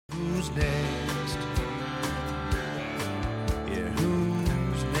next? Yeah,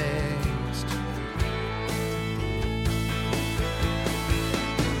 who's next?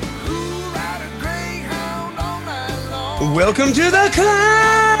 Who'll ride a greyhound all night long? Welcome to The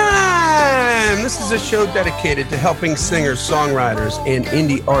Climb! This is a show dedicated to helping singers, songwriters, and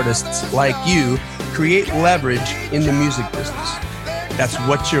indie artists like you create leverage in the music business. That's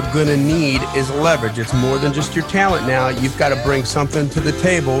what you're going to need is leverage. It's more than just your talent now. You've got to bring something to the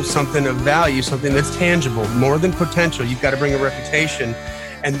table, something of value, something that's tangible, more than potential. You've got to bring a reputation,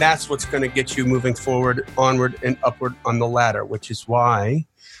 and that's what's going to get you moving forward, onward, and upward on the ladder, which is why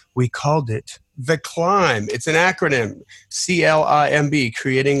we called it The Climb. It's an acronym, CLIMB,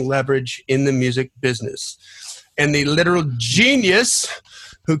 creating leverage in the music business. And the literal genius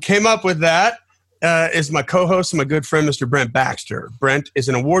who came up with that is my co-host and my good friend, Mr. Brent Baxter. Brent is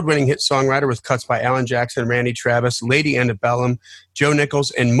an award-winning hit songwriter with cuts by Alan Jackson, Randy Travis, Lady Antebellum, Joe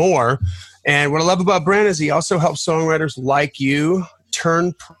Nichols, and more. And what I love about Brent is he also helps songwriters like you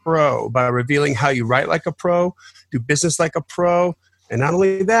turn pro by revealing how you write like a pro, do business like a pro, and not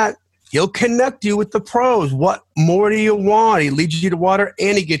only that, he'll connect you with the pros. What more do you want? He leads you to water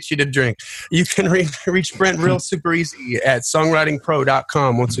and he gets you to drink. You can reach Brent real super easy at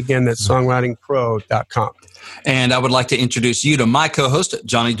songwritingpro.com. Once again, that's songwritingpro.com. And I would like to introduce you to my co-host,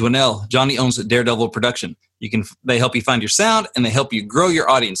 Johnny Dwinell. Johnny owns Daredevil Production. They help you find your sound and they help you grow your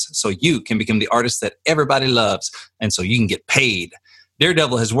audience so you can become the artist that everybody loves and so you can get paid.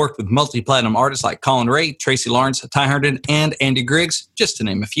 Daredevil has worked with multi-platinum artists like Colin Ray, Tracy Lawrence, Ty Herndon, and Andy Griggs, just to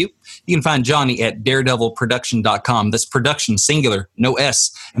name a few. You can find Johnny at daredevilproduction.com. That's production, singular, no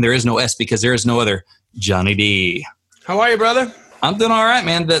S. And there is no S because there is no other Johnny D. How are you, brother? I'm doing all right,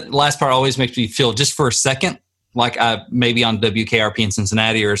 man. That last part always makes me feel just for a second like I maybe on WKRP in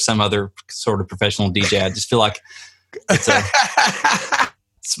Cincinnati or some other sort of professional DJ. I just feel like this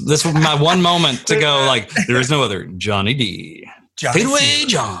was my one moment to go like, there is no other Johnny D. Fade away,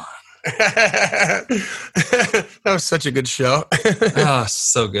 John. That was such a good show. Oh,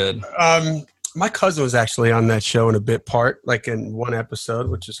 so good. My cousin was actually on that show in a bit part, like in one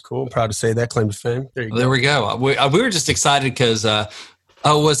episode, which is cool. I'm proud to say that, claim to fame. There we go. We were just excited because,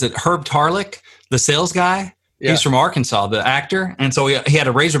 was it Herb Tarlick, the sales guy? Yeah. He's from Arkansas, the actor. And so he had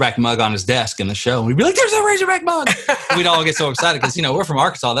a Razorback mug on his desk in the show. And we'd be like, there's a Razorback mug. We'd all get so excited because, we're from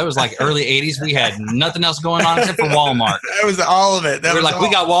Arkansas. That was like early 80s. We had nothing else going on except for Walmart. That was all of it.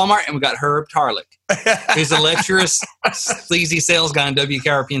 We got Walmart and we got Herb Tarlick. He's a lecherous, sleazy sales guy in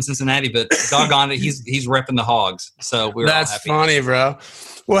WKRP in Cincinnati, but doggone it, he's repping the hogs. So we're That's all happy. Funny, bro.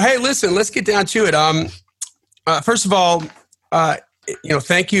 Well, hey, listen, let's get down to it. First of all,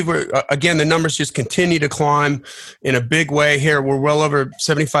 thank you for, again, the numbers just continue to climb in a big way here. We're well over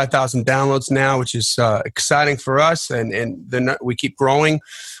 75,000 downloads now, which is exciting for us, and then we keep growing.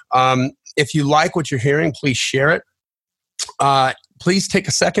 If you like what you're hearing, please share it. Please take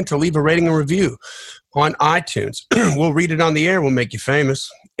a second to leave a rating and review on iTunes. We'll read it on the air. We'll make you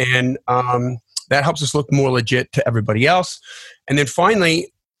famous, and that helps us look more legit to everybody else. And then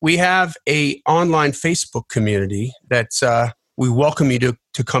finally, we have a online Facebook community that's we welcome you to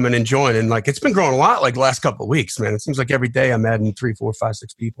come in and join. And it's been growing a lot the last couple of weeks, man. It seems like every day I'm adding 3, 4, 5,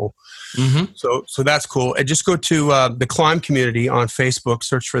 6 people. Mm-hmm. So that's cool. And just go to the Climb community on Facebook,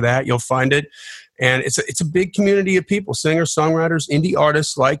 search for that. You'll find it. And it's a big community of people, singers, songwriters, indie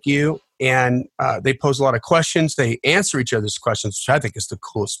artists like you. And they pose a lot of questions. They answer each other's questions, which I think is the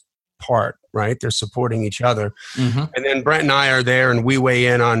coolest part, right? They're supporting each other. Mm-hmm. And then Brent and I are there and we weigh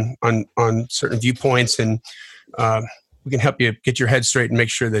in on certain viewpoints, and we can help you get your head straight and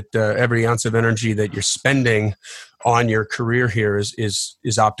make sure that every ounce of energy that you're spending on your career here is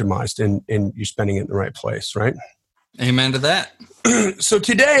optimized and you're spending it in the right place, right? Amen to that. So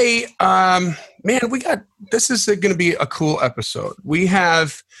today, this is going to be a cool episode. We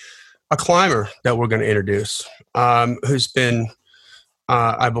have a climber that we're going to introduce who's been,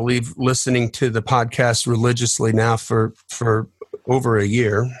 I believe, listening to the podcast religiously now for over a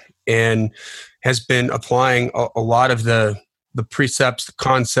year, and has been applying a lot of the precepts, the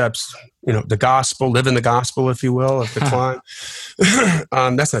concepts, the gospel, living the gospel, if you will, of the climb.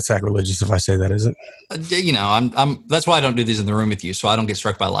 That's not sacrilegious if I say that, is it? I'm. That's why I don't do these in the room with you, so I don't get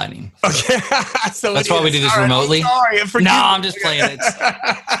struck by lightning. Okay, so that's why we do this remotely. I'm just playing it.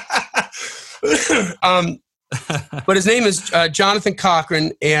 But his name is Johnathan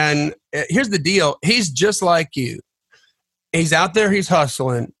Cochran, and here's the deal: he's just like you. He's out there, he's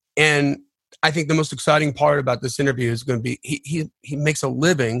hustling, and I think the most exciting part about this interview is going to be he makes a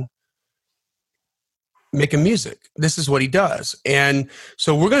living making music. This is what he does. And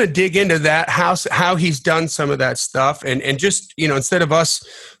so we're going to dig into that, how he's done some of that stuff. And just, instead of us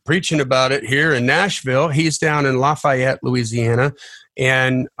preaching about it here in Nashville, he's down in Lafayette, Louisiana,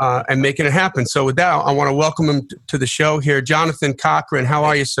 and making it happen. So with that, I want to welcome him to the show here. Johnathan Cochran, how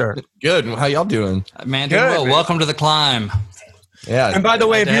are you, sir? Good. How y'all doing? Man, doing well. Man. Welcome to the climb. Yeah. And by the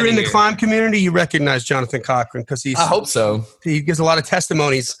way, if you're in the climb community, you recognize Johnathan Cochran because I hope so. He gives a lot of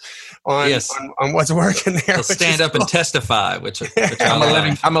testimonies on what's working there. He'll stand up and testify, which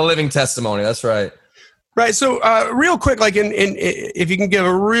I'm a living testimony. That's right. Right. So real quick, like if you can give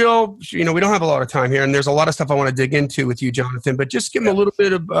a real, we don't have a lot of time here, and there's a lot of stuff I want to dig into with you, Johnathan, but just give him a little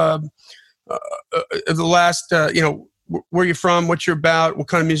bit of the last, where you're from, what you're about, what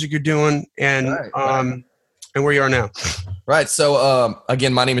kind of music you're doing, and and where you are now. Right. So,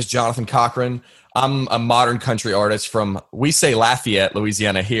 again, my name is Johnathan Cochran. I'm a modern country artist from, we say Lafayette,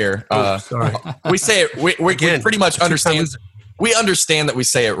 Louisiana here. Sorry. We say it, we pretty much understand. We understand that we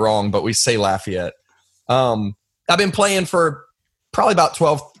say it wrong, but we say Lafayette. I've been playing for probably about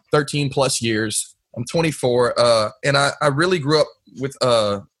 12, 13 plus years. I'm 24. And I really grew up with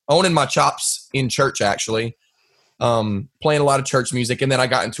owning my chops in church, actually. Playing a lot of church music, and then I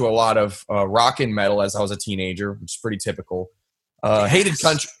got into a lot of rock and metal as I was a teenager, which is pretty typical.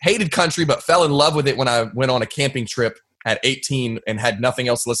 Hated country, but fell in love with it when I went on a camping trip at 18 and had nothing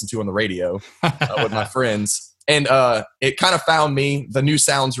else to listen to on the radio with my friends. And it kind of found me. The new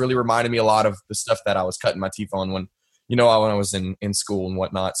sounds really reminded me a lot of the stuff that I was cutting my teeth on when I was in school and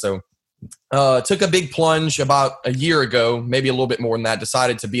whatnot. So took a big plunge about a year ago, maybe a little bit more than that.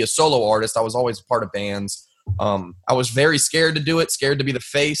 Decided to be a solo artist. I was always a part of bands. I was very scared to do it, scared to be the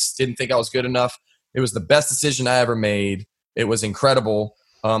face, didn't think I was good enough. It was the best decision I ever made. It was incredible.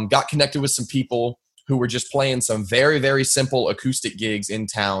 Got connected with some people who were just playing some very, very simple acoustic gigs in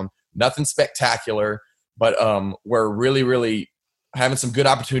town. Nothing spectacular, but were really, really having some good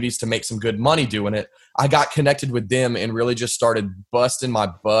opportunities to make some good money doing it. I got connected with them and really just started busting my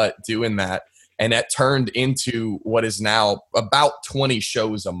butt doing that. And that turned into what is now about 20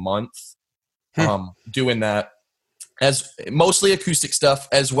 shows a month. Doing that as mostly acoustic stuff,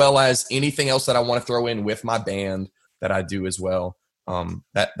 as well as anything else that I want to throw in with my band that I do as well.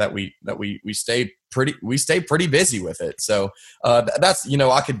 That we stay pretty busy with it. So that's,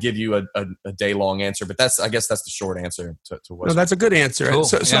 I could give you a day long answer, but I guess that's the short answer to what. No, that's a good answer. Cool.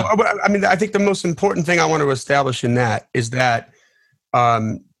 So I mean, I think the most important thing I want to establish in that is that,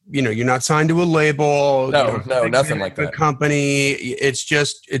 you're not signed to a label. No, nothing like that. Company. It's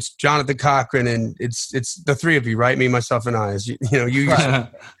Johnathan Cochran, and it's the three of you, right? Me, myself, and I. You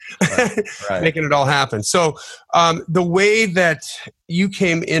right. Making it all happen. So the way that you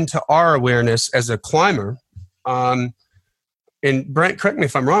came into our awareness as a climber, and Brent, correct me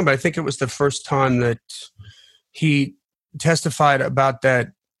if I'm wrong, but I think it was the first time that he testified about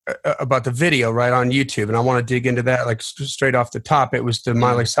that. About the video right on YouTube, and I want to dig into that like straight off the top. It was the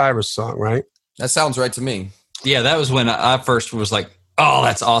Miley Cyrus song, right? That sounds right to me. Yeah, that was when I first was like, oh,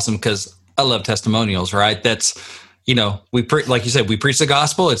 that's awesome, because I love testimonials, right? That's, like you said, we preach the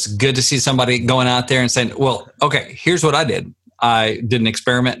gospel. It's good to see somebody going out there and saying, well, okay, here's what I did. I did an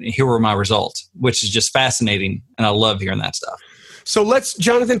experiment, and here were my results, which is just fascinating, and I love hearing that stuff. So let's,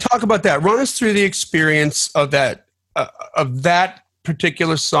 Johnathan, talk about that. Run us through the experience of that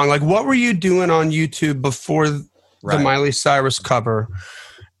particular song. Like, what were you doing on YouTube before the Miley Cyrus cover,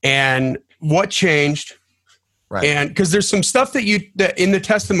 and what changed? Right. And because there's some stuff that in the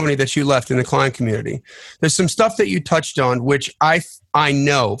testimony that you left in the client community, there's some stuff that you touched on, which I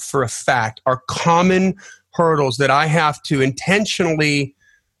know for a fact are common hurdles that I have to intentionally,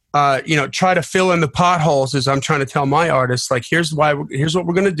 try to fill in the potholes as I'm trying to tell my artists, like, here's what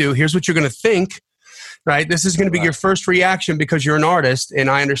we're going to do. Here's what you're going to think. Right. This is going to be your first reaction because you're an artist, and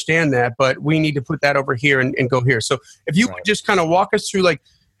I understand that, but we need to put that over here and go here. So if you could just kind of walk us through, like,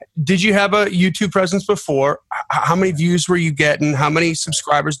 did you have a YouTube presence before? How many views were you getting? How many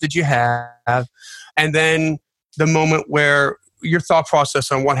subscribers did you have? And then the moment where your thought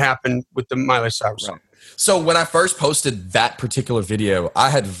process on what happened with the Miley Cyrus song. So when I first posted that particular video, I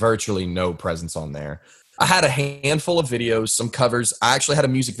had virtually no presence on there. I had a handful of videos, some covers. I actually had a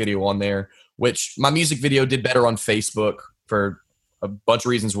music video on there, which my music video did better on Facebook for a bunch of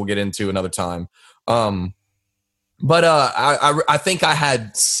reasons we'll get into another time. But I think I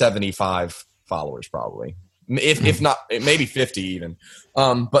had 75 followers probably, if not maybe 50 even.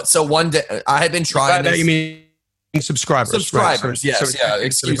 But so one day I had been trying. That you mean subscribers? Subscribers, right. yes, yeah.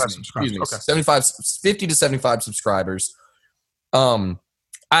 Excuse me. Okay. 50 to 75 subscribers. I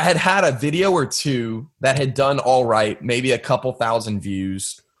had a video or two that had done all right, maybe a couple thousand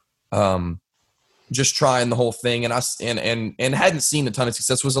views. just trying the whole thing, and hadn't seen a ton of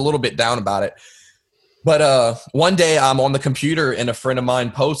success, was a little bit down about it. But one day I'm on the computer and a friend of mine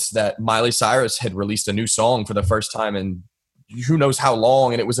posts that Miley Cyrus had released a new song for the first time in who knows how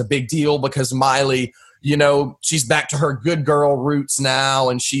long. And it was a big deal because Miley, you know, she's back to her good girl roots now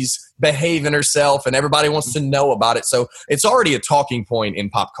and she's behaving herself and everybody wants to know about it. So it's already a talking point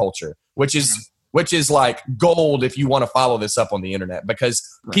in pop culture, which is like gold if you want to follow this up on the internet because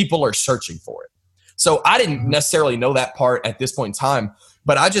people are searching for it. So I didn't necessarily know that part at this point in time.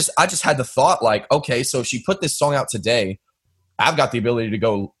 But I just had the thought like, okay, so if she put this song out today, I've got the ability to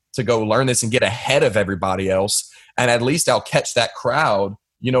go learn this and get ahead of everybody else. And at least I'll catch that crowd,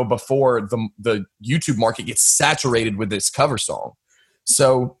 you know, before the YouTube market gets saturated with this cover song.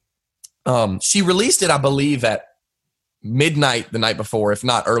 So she released it, I believe, at midnight the night before, if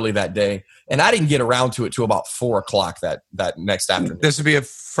not early that day. And I didn't get around to it till about 4:00 that next afternoon. This would be a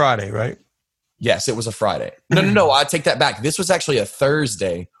Friday, right? Yes, it was a Friday. No, I take that back. This was actually a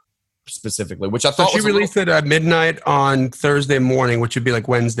Thursday specifically, which I thought she released it at midnight on Thursday morning, which would be like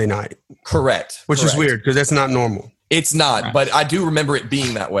Wednesday night. Correct. Which is weird because that's not normal. It's not, but I do remember it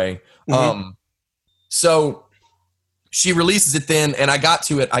being that way. So she releases it then, and I got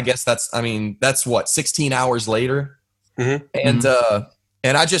to it. I guess that's what, 16 hours later. And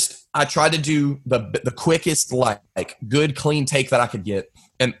I tried to do the quickest, like good, clean take that I could get.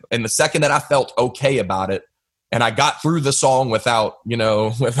 And the second that I felt okay about it, and I got through the song without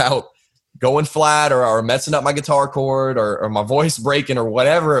going flat or messing up my guitar chord or my voice breaking or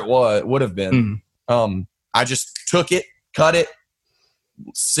whatever it would have been. I just took it, cut it,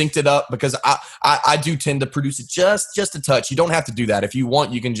 synced it up because I do tend to produce it just a touch. You don't have to do that. If you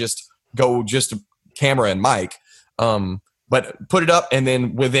want, you can just go just camera and mic. But put it up, and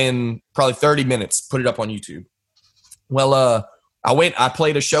then within probably 30 minutes, put it up on YouTube. Well, I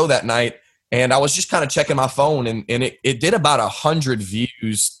played a show that night, and I was just kind of checking my phone, and it did about 100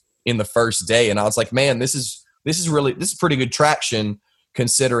 views in the first day. And I was like, man, this is pretty good traction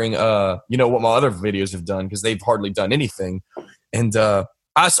considering, you know, what my other videos have done, because they've hardly done anything. And I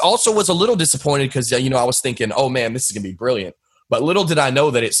also was a little disappointed because, you know, I was thinking, oh man, this is going to be brilliant. But little did I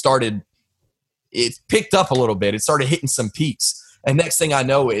know that it picked up a little bit. It started hitting some peaks. And next thing I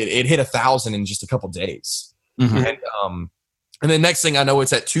know, it hit 1,000 in just a couple days. And then next thing I know,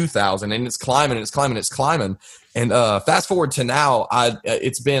 it's at 2,000 and it's climbing and it's climbing and it's climbing. And fast forward to now,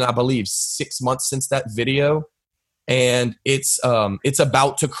 it's been, I believe, 6 months since that video. And it's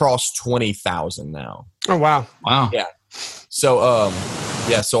about to cross 20,000 now. Oh, wow. Wow. Yeah. So,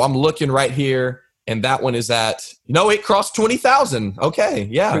 so I'm looking right here. And that one is at, you know, it crossed 20,000. Okay.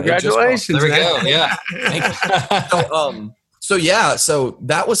 Yeah. Congratulations. There we go. Yeah. Thank you. So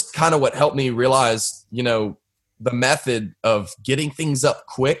that was kind of what helped me realize, you know, the method of getting things up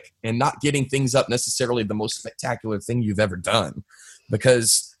quick and not getting things up necessarily the most spectacular thing you've ever done.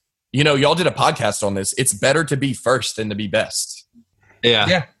 Because, you know, y'all did a podcast on this. It's better to be first than to be best.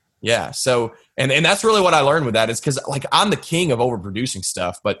 Yeah. Yeah. So, and that's really what I learned with that is because, like, I'm the king of overproducing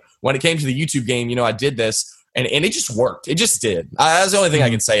stuff. But when it came to the YouTube game, you know, I did this and it just worked. It just did. That's the only thing I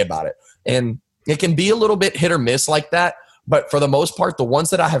can say about it. And it can be a little bit hit or miss like that. But for the most part, the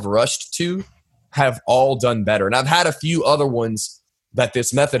ones that I have rushed to have all done better. And I've had a few other ones that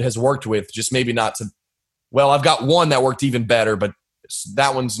this method has worked with, just maybe not to, well, I've got one that worked even better, but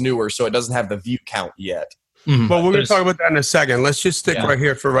that one's newer, so it doesn't have the view count yet. Well, we're going to talk about that in a second. Let's just stick right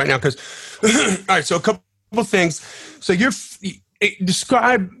here for right now. Because, all right, so a couple things. So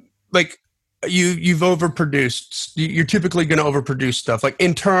describe, like, you've overproduced. You're typically going to overproduce stuff, like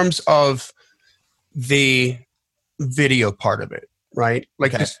in terms of the video part of it. Right,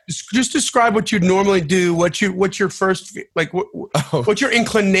 like just describe what you'd normally do. What's your first, like what your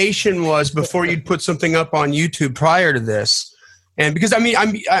inclination was before you'd put something up on YouTube prior to this. And because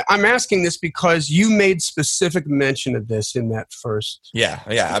I'm asking this because you made specific mention of this in that first. Yeah,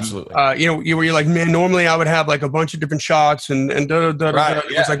 absolutely. You know, you're like, man, normally I would have like a bunch of different shots and It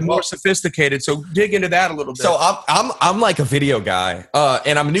was like more sophisticated. So dig into that a little bit. So I'm like a video guy,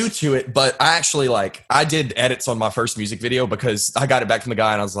 and I'm new to it, but I actually I did edits on my first music video because I got it back from the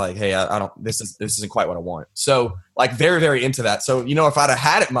guy and I was like, hey, I don't. This isn't quite what I want. So like very, very into that. So, you know, if I'd have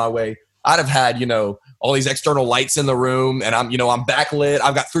had it my way, I'd have had, you know, all these external lights in the room and I'm backlit.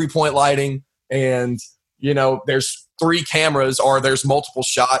 I've got 3-point lighting and, you know, there's 3 cameras or there's multiple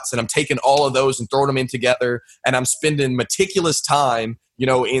shots and I'm taking all of those and throwing them in together. And I'm spending meticulous time, you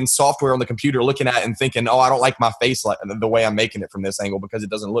know, in software on the computer looking at it and thinking, oh, I don't like my face like the way I'm making it from this angle because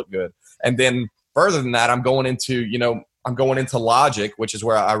it doesn't look good. And then further than that, I'm going into Logic, which is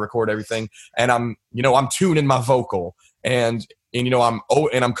where I record everything. And I'm tuning my vocal. And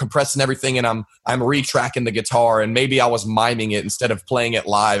and I'm compressing everything, and I'm retracking the guitar, and maybe I was miming it instead of playing it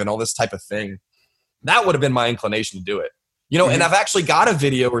live and all this type of thing. That would have been my inclination to do it. And I've actually got a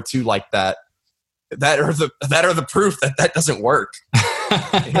video or two like that are the proof that doesn't work.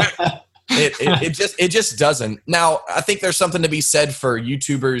 It just doesn't. Now, I think there's something to be said for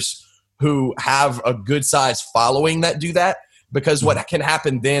YouTubers who have a good size following that do that, because what can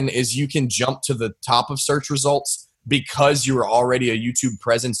happen then is you can jump to the top of search results because you're already a YouTube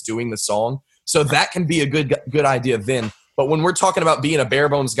presence doing the song. So that can be a good idea then. But when we're talking about being a bare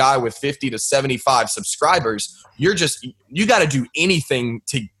bones guy with 50 to 75 subscribers, you got to do anything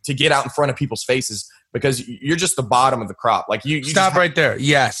to get out in front of people's faces, because you're just the bottom of the crop. Like you stop right there.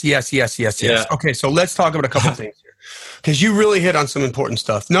 Yes. Yeah. Okay, so let's talk about a couple things here, because you really hit on some important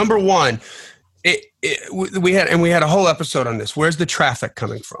stuff. Number one, we had a whole episode on this. Where's the traffic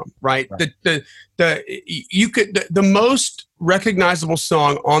coming from? Right. The most recognizable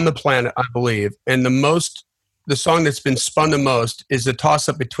song on the planet, I believe, and the song that's been spun the most is a toss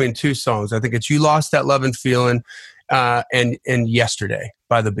up between two songs. I think it's "You Lost That Lovin' Feeling" and "Yesterday"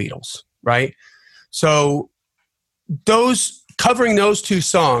 by the Beatles. Right. So covering those two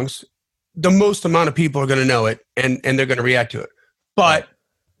songs, the most amount of people are going to know it, and they're going to react to it. But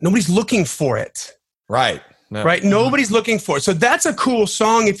nobody's looking for it. Right. No. Right. Nobody's looking for it. So that's a cool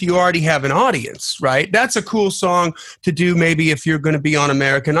song if you already have an audience, right? That's a cool song to do maybe if you're going to be on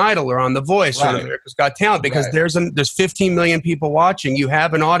American Idol or on The Voice or on America's Got Talent, because there's 15 million people watching. You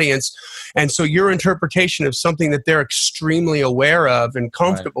have an audience. And so your interpretation of something that they're extremely aware of and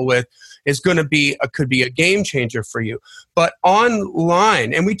comfortable with is going to be could be a game changer for you. But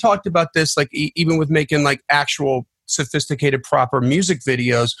online, and we talked about this, like even with making like actual sophisticated proper music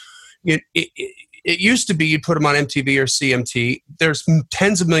videos, it used to be you'd put them on MTV or CMT. There's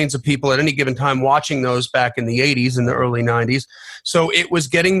tens of millions of people at any given time watching those back in the 80s and the early 90s. So it was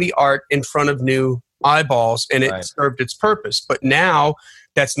getting the art in front of new eyeballs, and it served its purpose. But now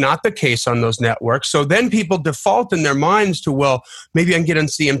that's not the case on those networks. So then people default in their minds to, well, maybe I can get on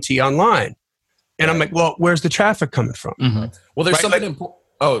CMT online. And I'm like, well, where's the traffic coming from? Mm-hmm. Well, there's something important.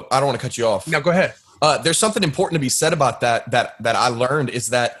 Oh, I don't want to cut you off. No, go ahead. There's something important to be said about that I learned is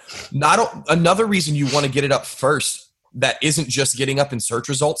that another reason you want to get it up first that isn't just getting up in search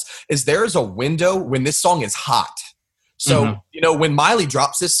results is there is a window when this song is hot. So, when Miley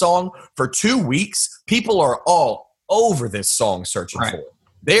drops this song for 2 weeks, people are all over this song searching for it.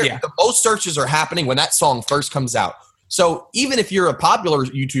 The most searches are happening when that song first comes out. So even if you're a popular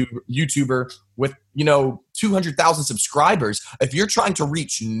YouTuber with, 200,000 subscribers, if you're trying to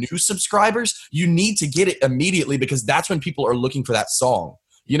reach new subscribers, you need to get it immediately, because that's when people are looking for that song.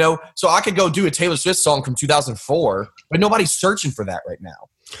 So I could go do a Taylor Swift song from 2004, but nobody's searching for that right now.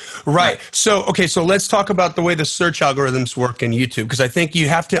 Right. So let's talk about the way the search algorithms work in YouTube, because I think you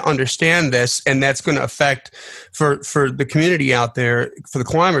have to understand this, and that's going to affect for the community out there, for the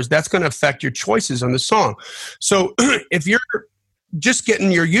climbers, that's going to affect your choices on the song. So if you're just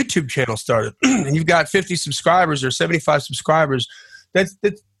getting your YouTube channel started and you've got 50 subscribers or 75 subscribers, that's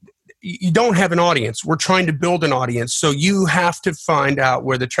you don't have an audience. We're trying to build an audience. So you have to find out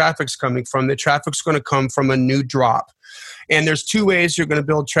where the traffic's coming from. The traffic's going to come from a new drop. And there's two ways you're going to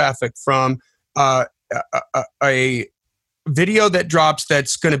build traffic: from a video that drops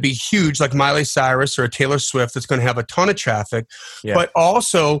that's going to be huge, like Miley Cyrus or a Taylor Swift, that's going to have a ton of traffic, but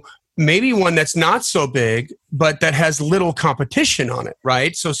also maybe one that's not so big, but that has little competition on it,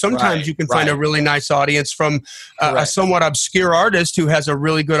 right? So sometimes you can find a really nice audience from a somewhat obscure artist who has a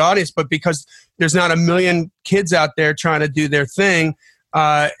really good audience, but because there's not a million kids out there trying to do their thing,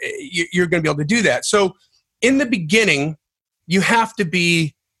 you're going to be able to do that. So in the beginning, you have to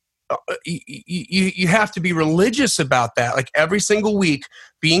be you have to be religious about that, like every single week,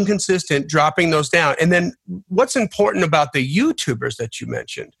 being consistent, dropping those down. And then what's important about the YouTubers that you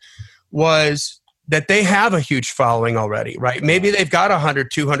mentioned was that they have a huge following already, right? Maybe they've got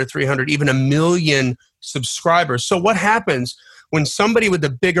 100, 200, 300, even 1 million subscribers. So what happens when somebody with a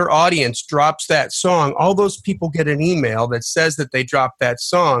bigger audience drops that song? All those people get an email that says that they dropped that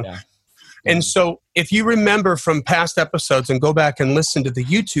song. Yeah. And so if you remember from past episodes and go back and listen to the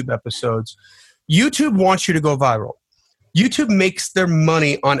YouTube episodes, YouTube wants you to go viral. YouTube makes their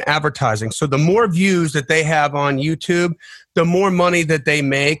money on advertising. So the more views that they have on YouTube, the more money that they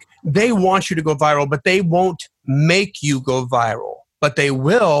make. They want you to go viral, but they won't make you go viral, but they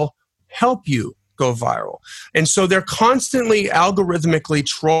will help you go viral. And so they're constantly algorithmically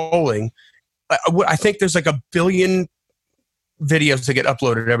trolling. I think there's like 1 billion videos that get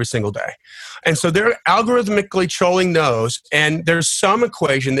uploaded every single day. And so they're algorithmically trolling those. And there's some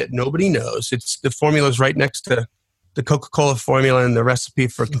equation that nobody knows. The formula is right next to the Coca-Cola formula and the recipe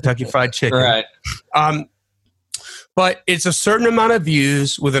for Kentucky Fried Chicken. Right. But it's a certain amount of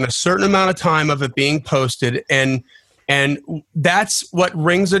views within a certain amount of time of it being posted, and that's what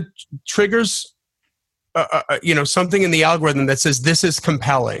triggers something in the algorithm that says this is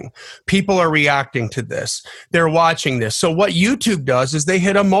compelling. People are reacting to this. They're watching this. So what YouTube does is they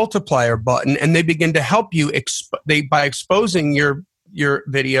hit a multiplier button and they begin to help you by exposing your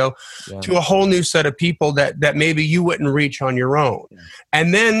video to a whole new set of people that maybe you wouldn't reach on your own. Yeah.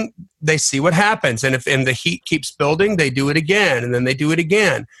 And then they see what happens. And if the heat keeps building, they do it again, and then they do it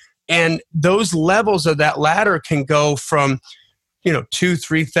again. And those levels of that ladder can go from,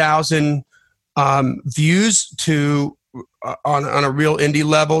 2,000-3,000 views to on a real indie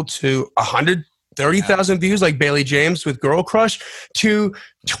level to 130,000 views like Bailey James with Girl Crush, to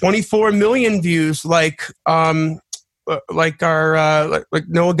 24 million views like Noah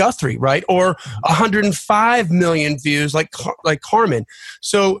Guthrie, right? Or 105 million views like Carmen.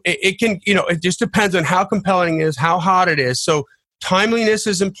 So it can, it just depends on how compelling it is, how hot it is. So timeliness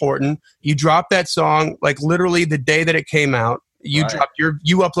is important. You drop that song like literally the day that it came out. You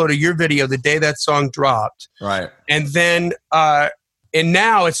uploaded your video the day that song dropped. Right. And then and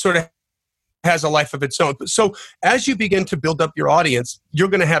now it sort of has a life of its own. So as you begin to build up your audience, you're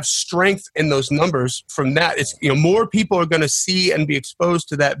going to have strength in those numbers from that. It's more people are going to see and be exposed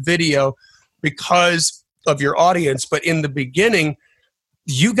to that video because of your audience. But in the beginning,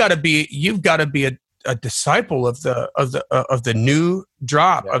 you've got to be a disciple of the new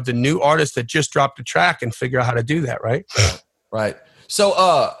drop, of the new artist that just dropped a track, and figure out how to do that, right? Right. So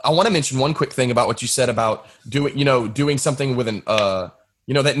I want to mention one quick thing about what you said about doing something with an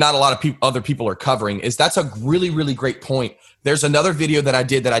that not a lot of other people are covering. That's a really, really great point. There's another video that I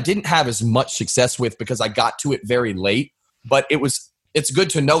did that I didn't have as much success with because I got to it very late, but it's good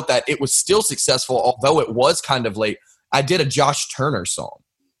to note that it was still successful, although it was kind of late. I did a Josh Turner song.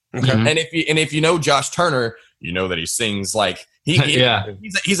 Okay. And if you know Josh Turner, you know that he sings like he's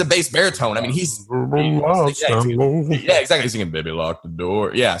a bass baritone. I mean, exactly. He's singing "Baby Lock the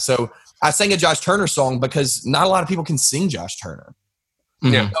Door." Yeah. So I sang a Josh Turner song because not a lot of people can sing Josh Turner.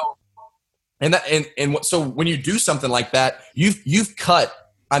 Yeah. So when you do something like that, you've cut,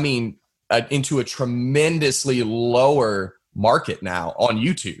 into a tremendously lower market now on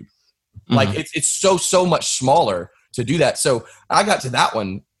YouTube. Mm-hmm. Like it's so much smaller to do that. So I got to that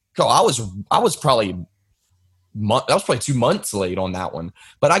one. I was probably 2 months late on that one,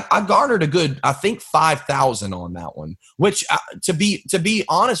 but I garnered a good, I think 5,000 on that one, which to be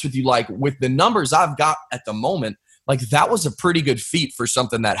honest with you, like with the numbers I've got at the moment, like that was a pretty good feat for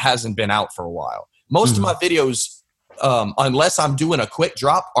something that hasn't been out for a while. Most of my videos, unless I'm doing a quick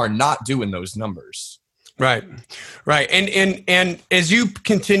drop, are not doing those numbers. Right. And as you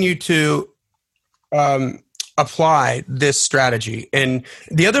continue to apply this strategy, and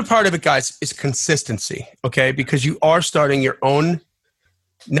the other part of it, guys, is consistency. Okay, because you are starting your own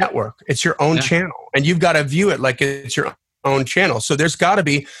network. It's your own channel, and you've got to view it like it's your own channel. So there's got to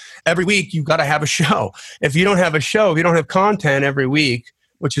be, every week you've got to have a show. If you don't have a show, if you don't have content every week,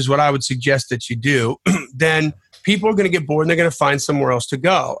 which is what I would suggest that you do, then people are going to get bored and they're going to find somewhere else to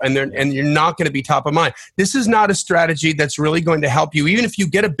go. And you're not going to be top of mind. This is not a strategy that's really going to help you. Even if you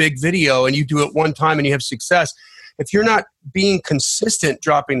get a big video and you do it one time and you have success, if you're not being consistent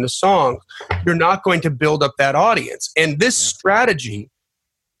dropping the song, you're not going to build up that audience. And this strategy,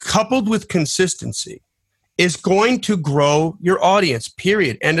 coupled with consistency, is going to grow your audience,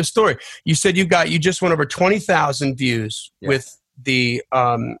 period. End of story. You said you just went over 20,000 views with the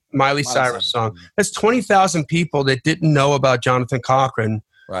Miley Cyrus song. That's 20,000 people that didn't know about Johnathan Cochran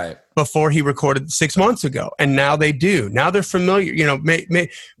before he recorded 6 months ago. And now they do. Now they're familiar.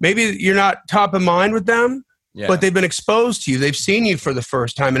 Maybe you're not top of mind with them, but they've been exposed to you. They've seen you for the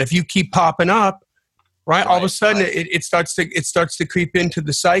first time. And if you keep popping up, all of a sudden it starts to creep into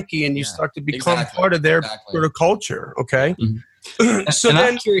the psyche, and you start to become part of their sort of culture. Okay. Mm-hmm. So and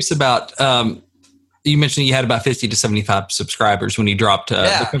then, I'm curious about, you mentioned you had about 50 to 75 subscribers when you dropped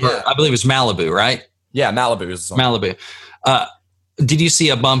the cover. I believe it was Malibu, right? Yeah, Malibu is the song. Malibu. Did you see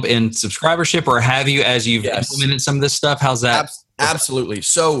a bump in subscribership, or have you, as you've implemented some of this stuff? How's that? Absolutely.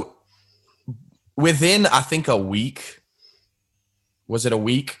 So within, I think, a week, was it a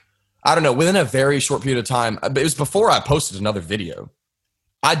week? I don't know. Within a very short period of time, it was before I posted another video,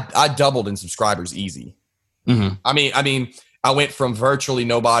 I doubled in subscribers easy. Mm-hmm. I mean, I went from virtually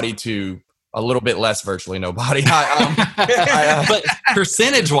nobody to a little bit less virtually nobody. But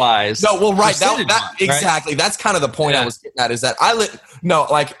percentage-wise. No, well, right. Exactly. That's kind of the point I was getting at, is that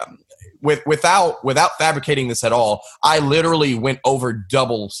without fabricating this at all, I literally went over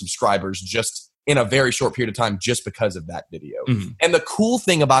double subscribers just in a very short period of time just because of that video. And the cool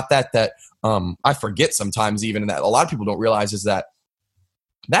thing about that I forget sometimes even, and that a lot of people don't realize, is that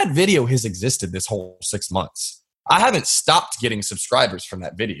video has existed this whole 6 months. I haven't stopped getting subscribers from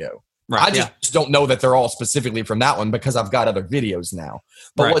that video. Right, I just don't know that they're all specifically from that one because I've got other videos now.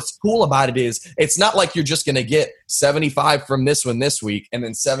 But what's cool about it is it's not like you're just going to get 75 from this one this week and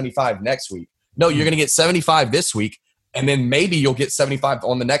then 75 next week. No, you're going to get 75 this week, and then maybe you'll get 75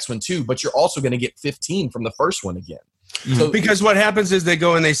 on the next one too, but you're also going to get 15 from the first one again. So, because what happens is they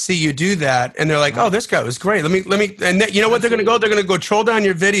go and they see you do that, and they're like, "Oh, this guy was great. Let me." And you know what they're going to go? They're going to go troll down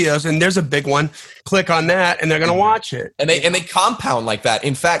your videos, and there's a big one. Click on that, and they're going to watch it. And they compound like that.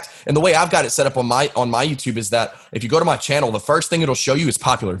 In fact, and the way I've got it set up on my YouTube is that if you go to my channel, the first thing it'll show you is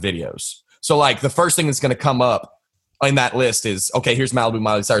popular videos. So like the first thing that's going to come up in that list is, okay, here's Malibu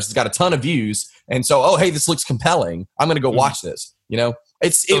Miley Cyrus. It's got a ton of views, and so hey, this looks compelling. I'm going to go watch this. You know,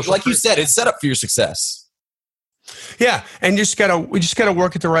 it's like you said, it's set up for your success. Yeah, and we just gotta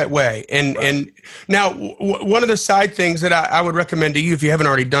work it the right way. And now one of the side things that I would recommend to you, if you haven't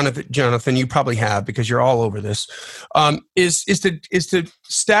already done it, Johnathan, you probably have because you're all over this, is to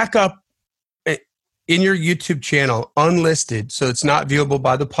stack up in your YouTube channel unlisted, so it's not viewable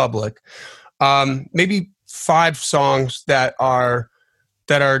by the public. Maybe 5 songs that are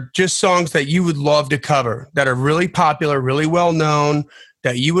just songs that you would love to cover, that are really popular, really well known,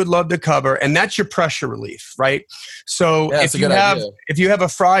 that you would love to cover, and that's your pressure relief, right? So if you have a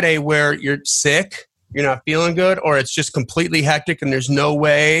Friday where you're sick, you're not feeling good, or it's just completely hectic and there's no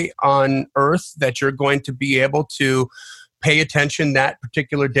way on earth that you're going to be able to pay attention that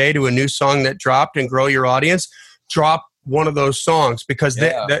particular day to a new song that dropped and grow your audience, drop one of those songs, because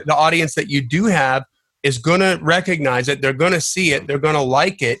the audience that you do have is going to recognize it. They're going to see it. They're going to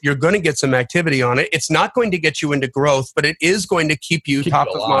like it. You're going to get some activity on it. It's not going to get you into growth, but it is going to keep you top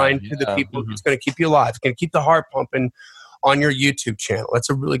of mind to the people. It's going to keep you alive. It's going to keep the heart pumping on your YouTube channel. That's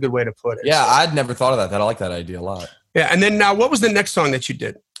a really good way to put it. Yeah, I'd never thought of that. I like that idea a lot. Yeah, and then now, what was the next song that you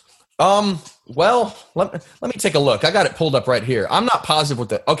did? Well, let me take a look. I got it pulled up right here. I'm not positive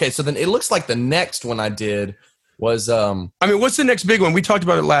what okay, so then it looks like the next one I did was what's the next big one? We talked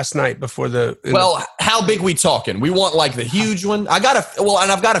about it last night before how big we talking? We want like the huge one. I've got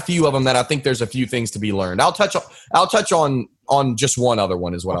a few of them that I think there's a few things to be learned. I'll touch on just one other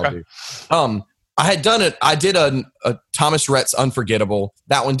one is what I'll do. I had done it. I did a Thomas Rhett's Unforgettable.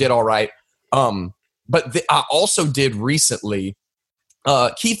 That one did all right. But I also did recently,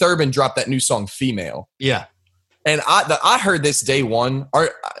 Keith Urban dropped that new song Female. Yeah. And I heard this day one,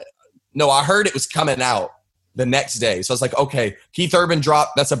 I heard it was coming out the next day. So I was like, okay, Keith Urban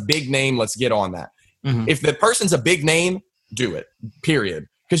dropped. That's a big name. Let's get on that. Mm-hmm. If the person's a big name, do it, period.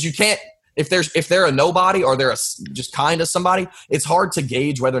 Because you can't, if they're a nobody or they're just kind of somebody, it's hard to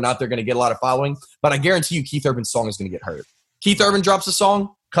gauge whether or not they're going to get a lot of following. But I guarantee you Keith Urban's song is going to get heard. Keith Urban drops a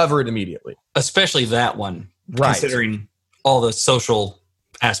song, cover it immediately. Especially that one, right? Considering all the social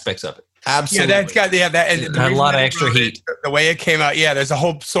aspects of it. Absolutely. Yeah, that's got that. And a lot of extra heat. The way it came out, yeah, there's a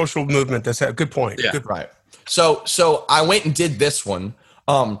whole social movement. That's a good point. Yeah. Good. Right. So I went and did this one.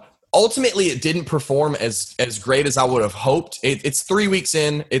 Ultimately, it didn't perform as great as I would have hoped. It's 3 weeks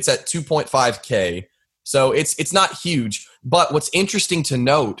in. It's at 2.5K. So it's not huge. But what's interesting to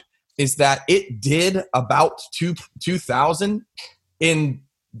note is that it did about 2,000 in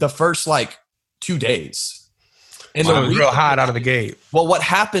the first 2 days. And so it was real hot out of the gate. Well, what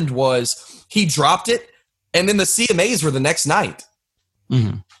happened was he dropped it, and then the CMAs were the next night.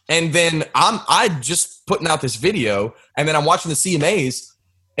 Mm-hmm. And then I just putting out this video, and then I'm watching the CMAs,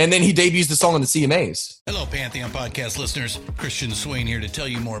 and then he debuts the song on the CMAs. Hello, Pantheon Podcast listeners. Christian Swain here to tell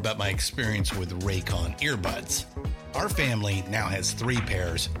you more about my experience with Raycon earbuds. Our family now has 3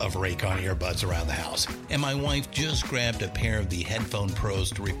 pairs of Raycon earbuds around the house, and my wife just grabbed a pair of the Headphone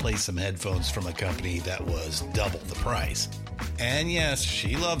Pros to replace some headphones from a company that was double the price. And yes,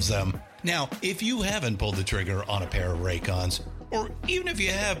 she loves them. Now, if you haven't pulled the trigger on a pair of Raycons, or even if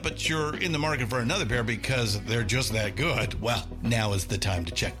you have, but you're in the market for another pair because they're just that good, well, now is the time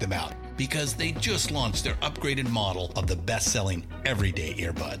to check them out because they just launched their upgraded model of the best-selling everyday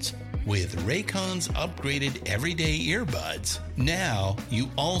earbuds. With Raycon's upgraded everyday earbuds, now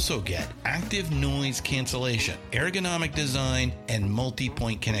you also get active noise cancellation, ergonomic design, and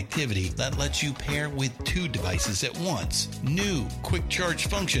multi-point connectivity that lets you pair with 2 devices at once. New quick charge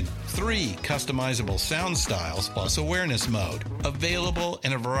function, 3 customizable sound styles plus awareness mode. Available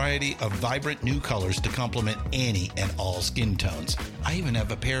in a variety of vibrant new colors to complement any and all skin tones. I even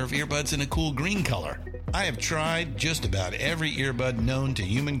have a pair of earbuds in a cool green color. I have tried just about every earbud known to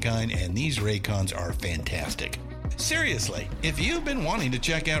humankind, and these Raycons are fantastic. Seriously, if you've been wanting to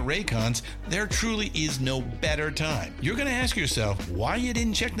check out Raycons, there truly is no better time. You're going to ask yourself why you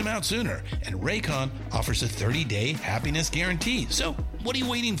didn't check them out sooner, and Raycon offers a 30-day happiness guarantee. So what are you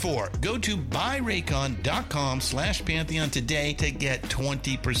waiting for? Go to buyraycon.com/Pantheon today to get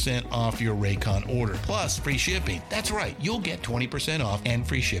 20% off your Raycon order, plus free shipping. That's right, you'll get 20% off and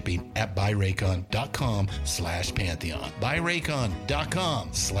free shipping at buyraycon.com/Pantheon.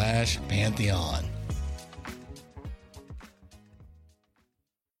 buyraycon.com/Pantheon.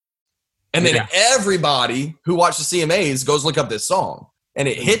 And then everybody who watches CMAs goes look up this song, and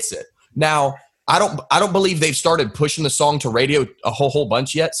it hits it. Now, I don't believe they've started pushing the song to radio a whole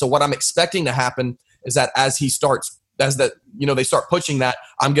bunch yet. So what I'm expecting to happen is that as they start pushing that,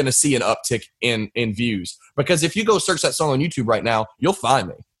 I'm going to see an uptick in views. Because if you go search that song on YouTube right now, you'll find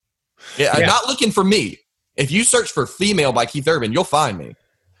me. I'm not looking for me. If you search for "Female" by Keith Urban, you'll find me.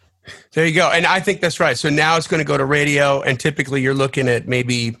 There you go. And I think that's right. So now it's going to go to radio, and typically you're looking at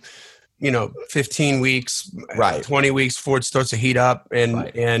maybe 15 weeks, right, 20 weeks before it starts to heat up,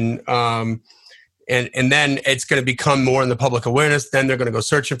 and then it's going to become more in the public awareness. Then they're going to go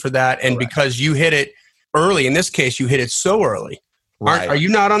searching for that, and because you hit it early, in this case, you hit it so early. Right. Are you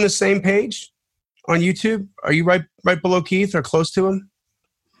not on the same page on YouTube? Are you right below Keith or close to him?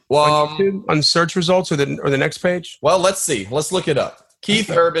 Well, on YouTube, on search results or the next page? Well, let's see. Let's look it up. Keith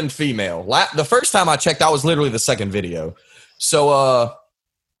Urban "Female." The first time I checked, that was literally the second video. So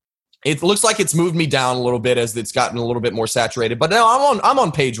it looks like it's moved me down a little bit as it's gotten a little bit more saturated. But now I'm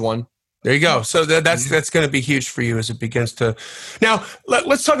on page 1. There you go. So that's going to be huge for you as it begins to. Now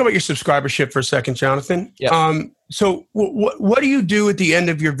let's talk about your subscribership for a second, Johnathan. Yeah. So what do you do at the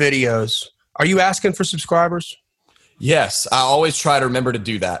end of your videos? Are you asking for subscribers? Yes, I always try to remember to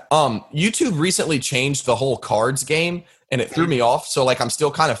do that. YouTube recently changed the whole cards game, and it threw me off. So I'm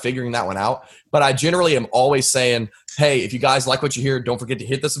still kind of figuring that one out. But I generally am always saying, hey, if you guys like what you hear, don't forget to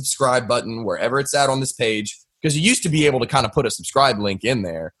hit the subscribe button wherever it's at on this page. Because you used to be able to kind of put a subscribe link in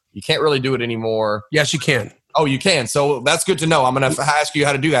there. You can't really do it anymore. Yes, you can. Oh, you can. So that's good to know. I'm going to ask you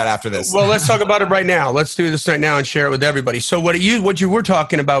how to do that after this. Well, let's talk about it right now. Let's do this right now and share it with everybody. So what you were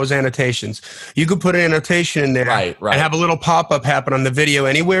talking about was annotations. You could put an annotation in there right. and have a little pop-up happen on the video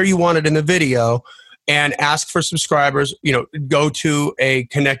anywhere you want it in the video, and ask for subscribers. Go to a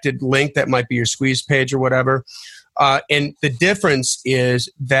connected link that might be your squeeze page or whatever. And the difference is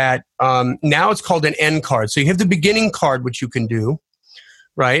that now it's called an end card. So you have the beginning card, which you can do.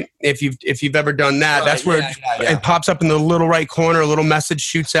 Right. If you've ever done that, that's where it pops up in the little right corner. A little message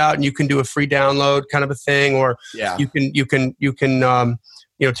shoots out, and you can do a free download kind of a thing, or you can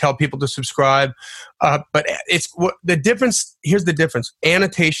tell people to subscribe. But it's the difference. Here's the difference: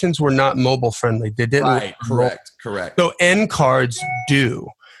 annotations were not mobile friendly. They didn't. Right. Correct. So end cards do.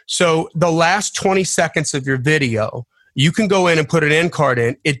 So the last 20 seconds of your video, you can go in and put an end card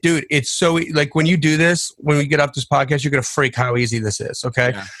in. It's so when you do this, when we get off this podcast, you're going to freak how easy this is.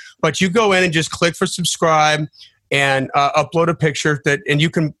 Okay. Yeah. But you go in and just click for subscribe and upload a picture and you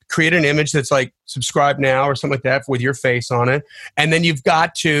can create an image that's like subscribe now or something like that with your face on it. And then you've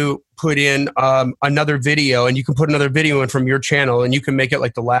got to put in another video, and you can put another video in from your channel, and you can make it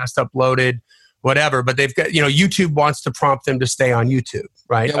like the last uploaded whatever. But they've got, YouTube wants to prompt them to stay on YouTube,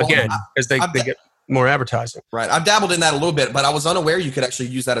 right? Yeah, well, again, because they get more advertising. Right. I've dabbled in that a little bit, but I was unaware you could actually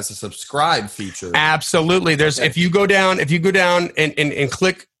use that as a subscribe feature. Absolutely. If you go down and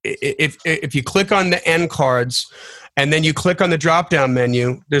click, if you click on the end cards and then you click on the drop down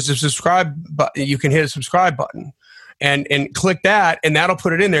menu, there's a subscribe button. You can hit a subscribe button and click that, and that'll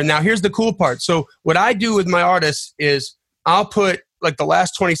put it in there. Now here's the cool part. So what I do with my artists is I'll put like the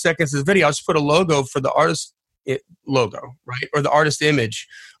last 20 seconds of the video, I'll just put a logo for the artist logo, right? Or the artist image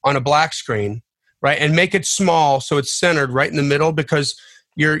on a black screen. Right, and make it small so it's centered right in the middle, because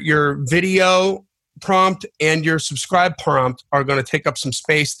your video prompt and your subscribe prompt are going to take up some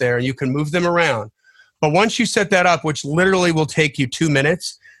space there, and you can move them around. But once you set that up, which literally will take you 2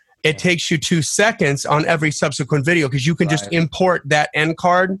 minutes, it takes you 2 seconds on every subsequent video, because you can just import that end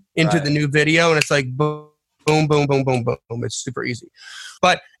card into the new video, and it's like boom, boom, boom, boom, boom, boom. It's super easy.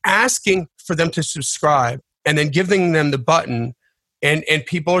 But asking for them to subscribe and then giving them the button. And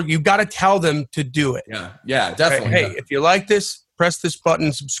people, you've got to tell them to do it. Yeah, definitely. Hey, if you like this, press this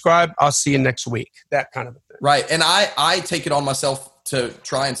button, subscribe. I'll see you next week. That kind of a thing. Right, and I take it on myself to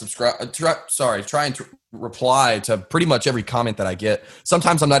try and reply to pretty much every comment that I get.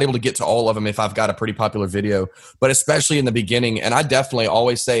 Sometimes I'm not able to get to all of them if I've got a pretty popular video, but especially in the beginning. And I definitely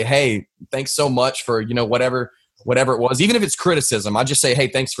always say, hey, thanks so much for, whatever it was. Even if it's criticism, I just say, hey,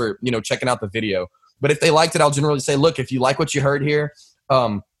 thanks for, checking out the video. But if they liked it, I'll generally say, look, if you like what you heard here,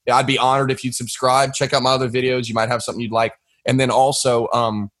 I'd be honored if you'd subscribe. Check out my other videos. You might have something you'd like. And then also,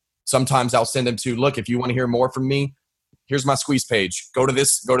 sometimes I'll send them to, look, if you want to hear more from me, here's my squeeze page. Go to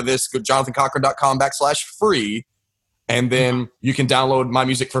JonathanCochran.com/free. And then you can download my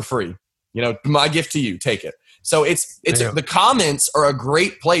music for free. You know, my gift to you, take it. So it's the comments are a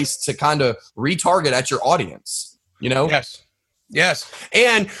great place to kind of retarget at your audience, you know? Yes.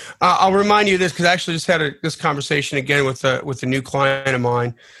 And I'll remind you of this because I actually just had this conversation again with a new client of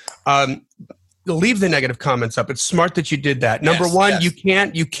mine. Leave the negative comments up. It's smart that you did that. Number one,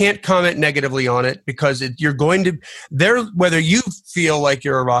 you can't comment negatively on it because you're going to whether you feel like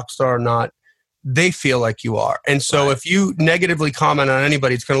you're a rock star or not, they feel like you are. And so if you negatively comment on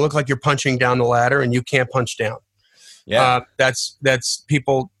anybody, it's going to look like you're punching down the ladder and you can't punch down. Yeah. That's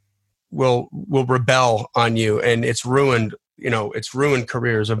people will rebel on you, and it's ruined, it's ruined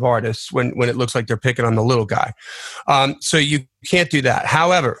careers of artists when it looks like they're picking on the little guy. So you can't do that.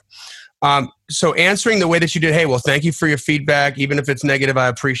 However, so answering the way that you did, hey, well, thank you for your feedback. Even if it's negative, I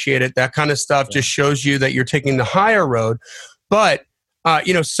appreciate it. That kind of stuff just shows you that you're taking the higher road. But,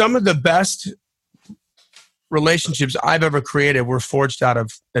 some of the best relationships I've ever created were forged out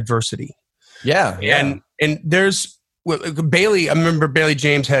of adversity. Yeah. And there's Bailey, I remember Bailey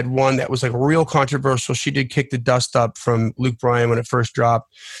James had one that was like real controversial. She did Kick the Dust Up from Luke Bryan when it first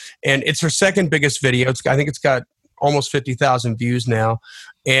dropped. And it's her second biggest video. I think it's got almost 50,000 views now.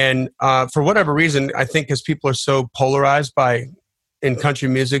 And for whatever reason, I think because people are so polarized in country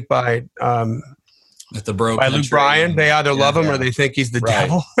music by Luke Bryan, they either love him or they think he's the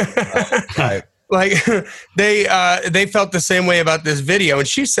devil. Right. Like they felt the same way about this video, and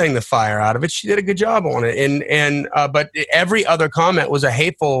she sang the fire out of it. She did a good job on it, and but every other comment was a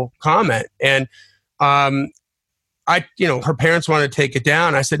hateful comment, and her parents wanted to take it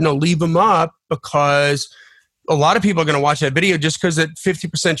down. I said, no, leave them up, because a lot of people are going to watch that video just because at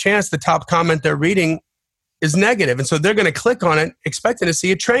 50% chance the top comment they're reading is negative, and so they're going to click on it expecting to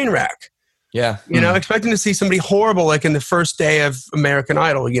see a train wreck. Yeah. Expecting to see somebody horrible, like in the first day of American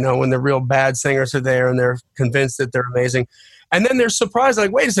Idol, when the real bad singers are there and they're convinced that they're amazing. And then they're surprised,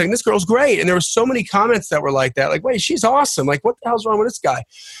 like, wait a second, this girl's great. And there were so many comments that were like that, like, wait, she's awesome. Like, what the hell's wrong with this guy?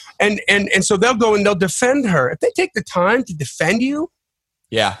 And so they'll go and they'll defend her. If they take the time to defend you,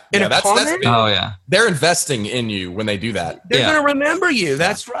 they're investing in you when they do that. They're going to remember you.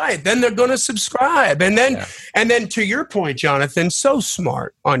 That's right. Then they're going to subscribe. And then to your point, Jonathan, so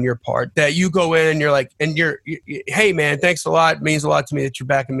smart on your part that you go in and you're like, hey man, thanks a lot. It means a lot to me that you're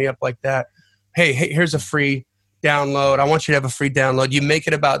backing me up like that. Hey, here's a free download. I want you to have a free download. You make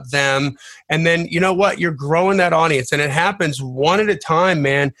it about them. And then you know what? You're growing that audience, and it happens one at a time,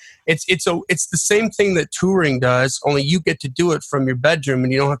 man. It's the same thing that touring does, only you get to do it from your bedroom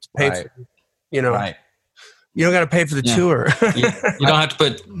and you don't have to pay for you don't got to pay for the tour. You don't have to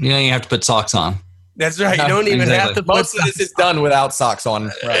put, you have to put socks on. That's right. You don't even have to. Most of this is done without socks on.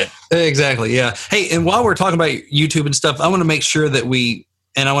 Right. Exactly. Yeah. Hey, and while we're talking about YouTube and stuff, I want to make sure that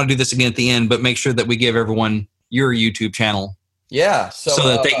and I want to do this again at the end, but make sure that we give everyone your YouTube channel. Yeah. So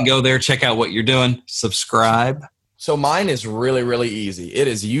that they can go there, check out what you're doing, subscribe. So mine is really, really easy. It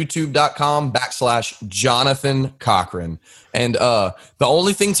is youtube.com/Johnathan Cochran. And the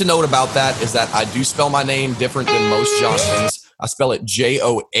only thing to note about that is that I do spell my name different than most Jonathans. I spell it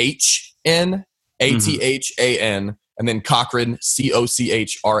JOHNATHAN and then Cochran,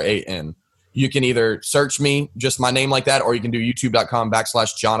 COCHRAN. You can either search me, just my name like that, or you can do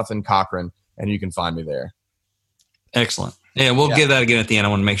youtube.com/Johnathan Cochran, and you can find me there. Excellent. Yeah, we'll give that again at the end. I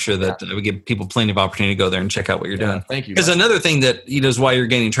want to make sure that we give people plenty of opportunity to go there and check out what you're doing. Thank you. Because another thing that is why you're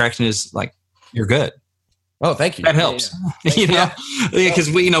gaining traction is like you're good. Oh, thank you. That helps.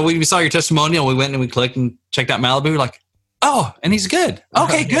 Because we saw your testimonial. We went and we clicked and checked out Malibu. We're like, oh, and he's good.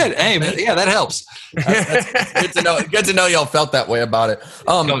 Okay, good. Hey, that helps. That's good to know y'all felt that way about it.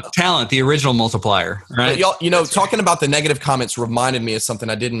 Talent, the original multiplier, right? Y'all, talking about the negative comments reminded me of something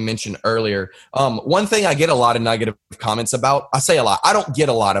I didn't mention earlier. One thing I get a lot of negative comments about, I say a lot. I don't get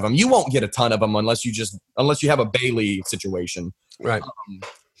a lot of them. You won't get a ton of them unless you have a Bailey situation. Right.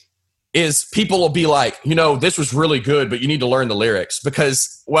 Is people will be like, this was really good, but you need to learn the lyrics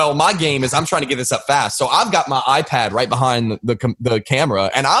because, my game is I'm trying to get this up fast. So I've got my iPad right behind the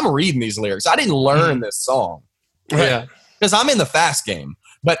camera and I'm reading these lyrics. I didn't learn this song. Right? Yeah. Because I'm in the fast game.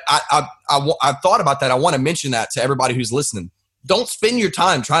 But I thought about that. I want to mention that to everybody who's listening. Don't spend your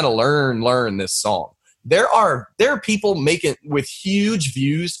time trying to learn this song. There are people making with huge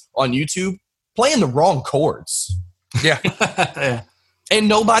views on YouTube playing the wrong chords. Yeah. Yeah. And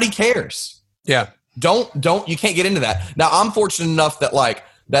nobody cares. Yeah. You can't get into that. Now I'm fortunate enough that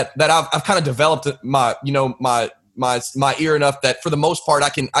that I've kind of developed my my ear enough that for the most part I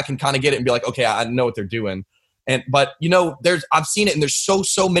can kind of get it and be like, okay, I know what they're doing. But I've seen it, and there's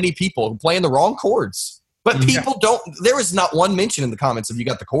so many people playing the wrong chords. But people don't. There is not one mention in the comments if you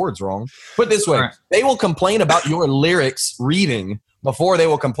got the chords wrong. Put it this way: they will complain about your lyrics reading before they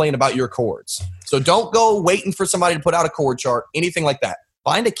will complain about your chords. So don't go waiting for somebody to put out a chord chart, anything like that.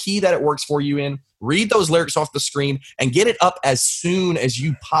 Find a key that it works for you in. Read those lyrics off the screen and get it up as soon as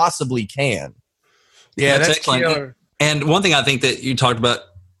you possibly can. Yeah, that's excellent. killer. And one thing I think that you talked about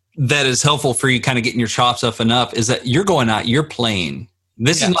that is helpful for you kind of getting your chops up enough is that you're going out, you're playing.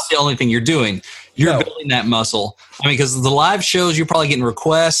 This is not the only thing you're doing. You're building that muscle. I mean, because the live shows, you're probably getting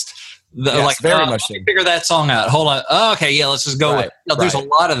requests. Very much so. Figure that song out. Hold on. Oh, okay, yeah, let's just go with it. There's a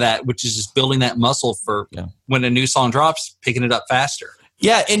lot of that, which is just building that muscle for when a new song drops, picking it up faster.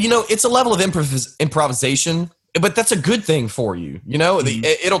 Yeah, and it's a level of improvisation, but that's a good thing for you.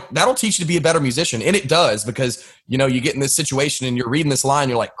 That'll teach you to be a better musician, and it does, because you get in this situation and you're reading this line,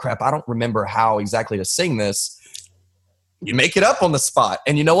 you're like, crap, I don't remember how exactly to sing this. You make it up on the spot,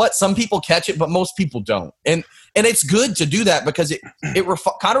 and you know what? Some people catch it, but most people don't. And it's good to do that, because it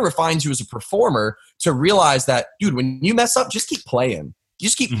kind of refines you as a performer to realize that, dude, when you mess up, just keep playing.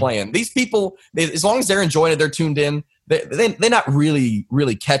 Just keep playing. These people, as long as they're enjoying it, they're tuned in. They're not really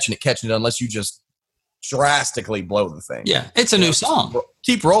catching it unless you just drastically blow the thing. Yeah, it's a new song.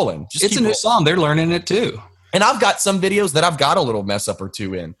 Keep rolling. It's a new song. They're learning it too. And I've got some videos that I've got a little mess up or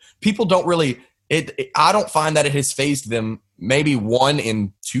two in. People don't really. I don't find that it has phased them. Maybe 1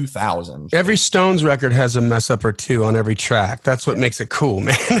 in 2,000. Every Stones record has a mess up or two on every track. That's what makes it cool,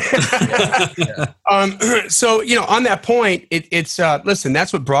 man. So, on that point, it's listen,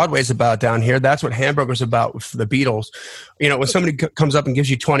 that's what Broadway's about down here. That's what Hamburger's about for the Beatles. When somebody comes up and gives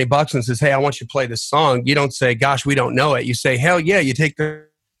you $20 and says, hey, I want you to play this song, you don't say, gosh, we don't know it. You say, hell yeah, you take the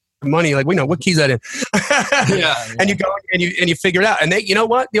money, like, we know, what key's that in? And you go and you figure it out. And they, you know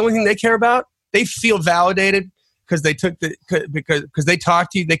what? The only thing they care about, they feel validated because they took because they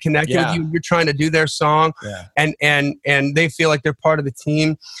talked to you, they connected with you. You're trying to do their song, and they feel like they're part of the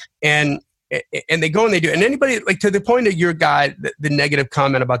team, and they go and they do. And anybody, like, to the point of your guy, the negative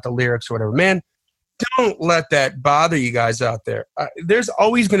comment about the lyrics or whatever, man, don't let that bother you guys out there. There's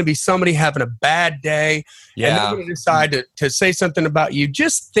always going to be somebody having a bad day, and they're going to decide to say something about you.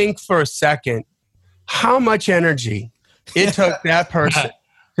 Just think for a second how much energy it took that person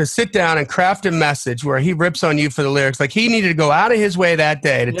to sit down and craft a message where he rips on you for the lyrics. Like, he needed to go out of his way that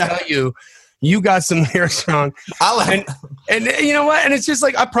day to tell you got some lyrics wrong. And you know what? And it's just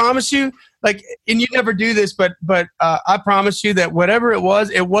like, I promise you, like, and you never do this, but I promise you that whatever it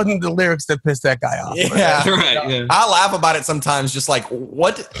wasn't the lyrics that pissed that guy off. Yeah. Right. I laugh about it sometimes, just like,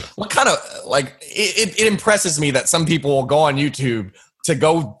 what kind of, like, it impresses me that some people will go on YouTube to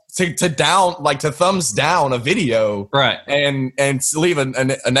go to thumbs down a video, right, and leave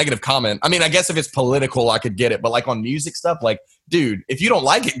a negative comment. I mean, I guess if it's political, I could get it, but like on music stuff, like, dude, if you don't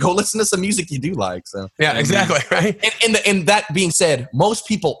like it, go listen to some music you do like. So yeah, exactly, right. And that being said, most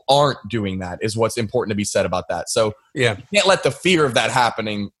people aren't doing that, is what's important to be said about that. So you can't let the fear of that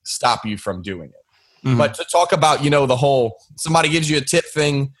happening stop you from doing it. Mm-hmm. But to talk about, the whole somebody gives you a tip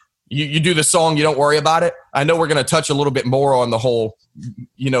thing. You do the song, you don't worry about it. I know we're going to touch a little bit more on the whole,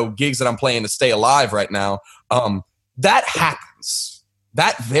 gigs that I'm playing to stay alive right now. That happens.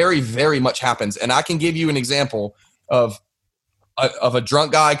 That very, very much happens. And I can give you an example of a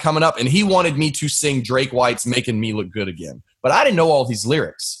drunk guy coming up, and he wanted me to sing Drake White's Making Me Look Good Again. But I didn't know all these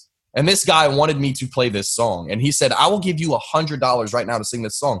lyrics. And this guy wanted me to play this song. And he said, I will give you $100 right now to sing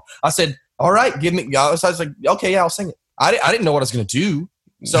this song. I said, all right, give me. I was like, okay, yeah, I'll sing it. I didn't know what I was going to do.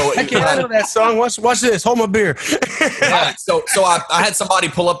 So I can't know that song. Watch this. Hold my beer. So I had somebody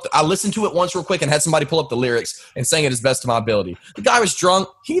pull up. I listened to it once real quick and had somebody pull up the lyrics and sang it as best of my ability. The guy was drunk.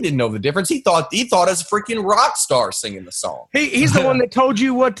 He didn't know the difference. He thought as a freaking rock star singing the song. He's the one that told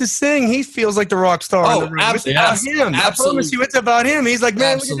you what to sing. He feels like the rock star. Oh, in the room. absolutely. It's about him. I promise you, it's about him. He's like,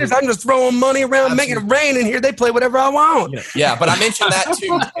 man, look at this. I'm just throwing money around, making it rain in here. They play whatever I want. Yeah, but I mentioned that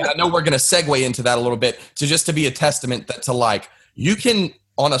too, and I know we're going to segue into that a little bit to be a testament that to, like, you can.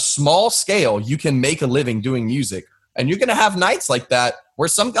 On a small scale, you can make a living doing music, and you're going to have nights like that where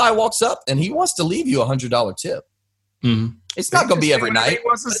some guy walks up and he wants to leave you $100 tip. Mm-hmm. It's not going to be every night.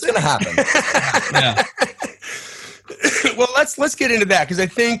 It's going to happen. Yeah. Well, let's get into that, because I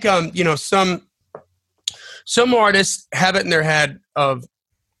think some artists have it in their head of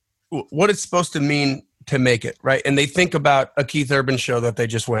what it's supposed to mean to make it, right? And they think about a Keith Urban show that they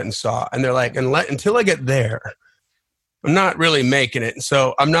just went and saw, and they're like, until I get there, I'm not really making it. And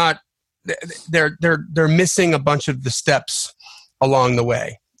so I'm not, they're missing a bunch of the steps along the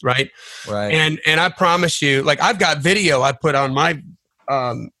way. Right. Right. And I promise you, like, I've got video I put on my,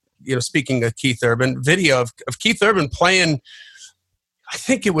 speaking of Keith Urban, video of Keith Urban playing. I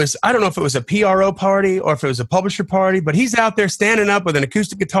think it was, I don't know if it was a PRO party or if it was a publisher party, but he's out there standing up with an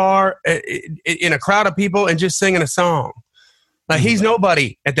acoustic guitar in a crowd of people and just singing a song. Like, he's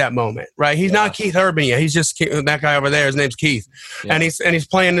nobody at that moment, right? He's not Keith Urban yet. He's just that guy over there. His name's Keith, and he's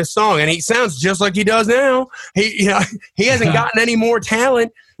playing this song, and he sounds just like he does now. He hasn't gotten any more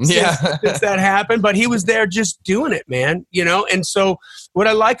talent since that happened, but he was there just doing it, man. And so what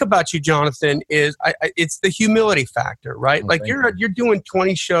I like about you, Johnathan, is it's the humility factor, right? Like you're doing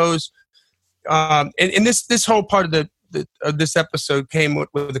 20 shows, and this whole part of this episode came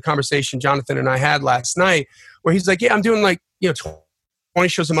with the conversation Johnathan and I had last night, where he's like, yeah, I'm doing 20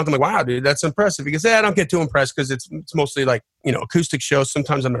 shows a month. I'm like, wow, dude, that's impressive. Because I don't get too impressed because it's mostly like, acoustic shows.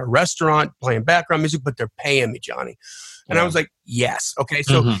 Sometimes I'm at a restaurant playing background music, but they're paying me, Johnny. And I was like, yes. Okay.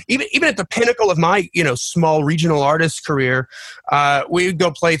 So even at the pinnacle of my, small regional artist career, we would go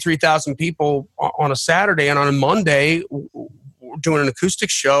play 3,000 people on a Saturday, and on a Monday, doing an acoustic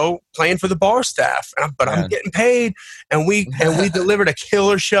show playing for the bar staff, but I'm getting paid, and we delivered a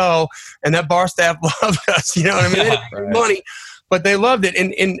killer show, and that bar staff loved us. You know what I mean? They didn't make money, but they loved it.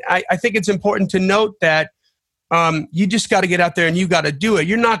 And I think it's important to note that you just got to get out there and you got to do it.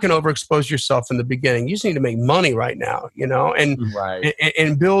 You're not going to overexpose yourself in the beginning. You just need to make money right now,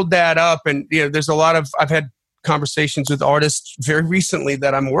 and build that up. And there's a lot of, I've had conversations with artists very recently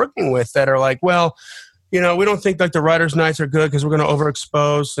that I'm working with that are like, well, we don't think like the writers' nights are good because we're going to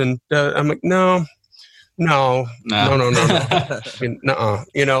overexpose. And I'm like, no.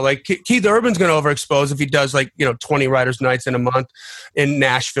 Like Keith Urban's going to overexpose if he does 20 writers' nights in a month in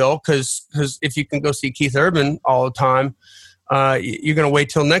Nashville. Because if you can go see Keith Urban all the time, you're going to wait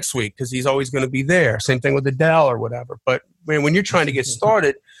till next week because he's always going to be there. Same thing with Adele or whatever. But when you're trying to get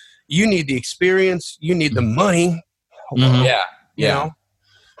started, you need the experience, you need the money.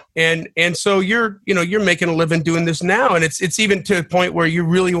 And so you're making a living doing this now, and it's even to a point where you're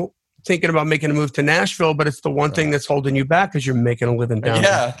really thinking about making a move to Nashville, but it's the one thing that's holding you back because you're making a living down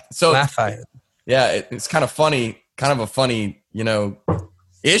there. Yeah. So Lafayette. Yeah, it's kind of a funny,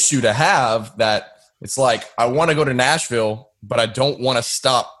 issue to have, that it's like, I want to go to Nashville, but I don't want to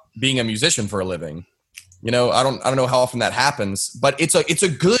stop being a musician for a living. I don't know how often that happens, but it's a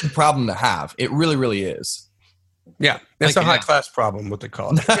good problem to have. It really, really is. Yeah, it's a high-class problem, what they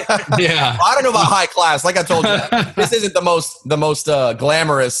call it. Yeah. I don't know about high class. Like I told you, this isn't the most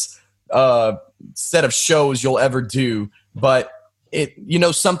glamorous set of shows you'll ever do. But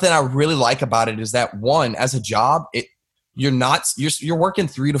something I really like about it is that, one, as a job, you're working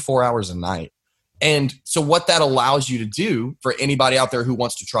 3 to 4 hours a night. And so what that allows you to do, for anybody out there who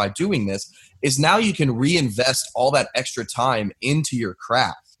wants to try doing this, is now you can reinvest all that extra time into your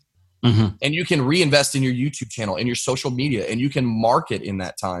craft. And you can reinvest in your YouTube channel and your social media, and you can market in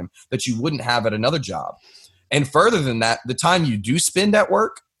that time that you wouldn't have at another job. And further than that, the time you do spend at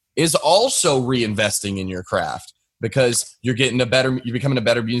work is also reinvesting in your craft, because you're becoming a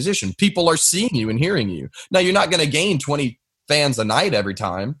better musician. People are seeing you and hearing you. Now, you're not going to gain 20 fans a night every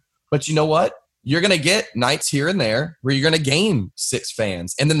time, but you know what? You're going to get nights here and there where you're going to gain 6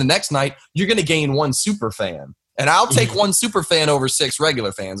 fans. And then the next night, you're going to gain 1 super fan. And I'll take 1 super fan over 6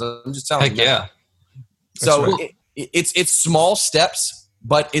 regular fans. I'm just telling you. Yeah. So right. It's small steps,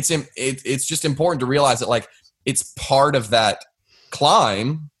 but it's just important to realize that, like, it's part of that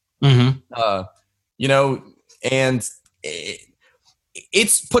climb. And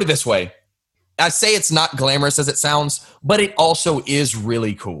it's, put it this way, I say it's not glamorous as it sounds, but it also is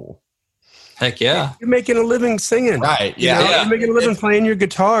really cool. Heck yeah. You're making a living singing. Right. Yeah. You're making a living playing your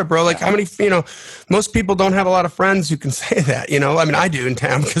guitar, bro. Like, how many, most people don't have a lot of friends who can say that, I mean, I do in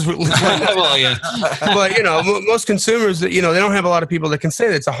town because we're well, yeah. But, most consumers, they don't have a lot of people that can say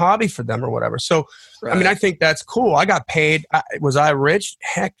that it's a hobby for them or whatever. So, right. I mean, I think that's cool. I got paid. Was I rich?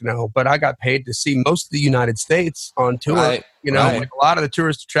 Heck no. But I got paid to see most of the United States on tour. Right. Like a lot of the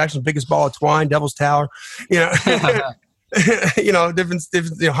tourist attractions, Biggest Ball of Twine, Devil's Tower, different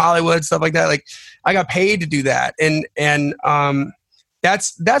Hollywood, stuff like that. Like, I got paid to do that. And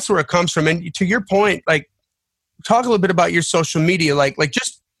that's where it comes from. And to your point, like, talk a little bit about your social media, like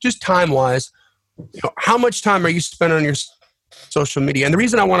just time wise, how much time are you spending on your social media? And the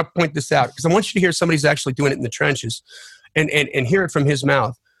reason I want to point this out, because I want you to hear somebody's actually doing it in the trenches and hear it from his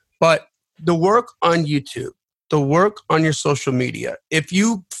mouth. But the work on YouTube, the work on your social media, if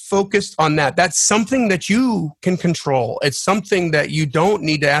you focused on that, that's something that you can control. It's something that you don't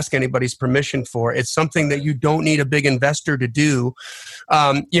need to ask anybody's permission for. It's something that you don't need a big investor to do.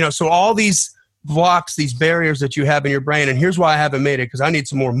 So all these blocks, these barriers that you have in your brain. And here's why I haven't made it, because I need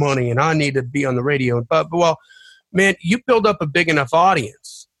some more money and I need to be on the radio. But well, man, you build up a big enough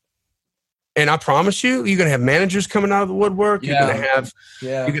audience. And I promise you, you're going to have managers coming out of the woodwork. Yeah.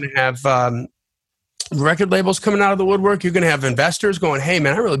 You're going to have record labels coming out of the woodwork. You're going to have investors going, hey,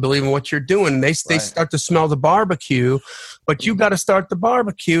 man, I really believe in what you're doing. And they start to smell the barbecue, but you got to start the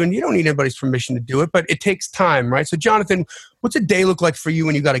barbecue, and you don't need anybody's permission to do it, but it takes time, right? So, Johnathan, what's a day look like for you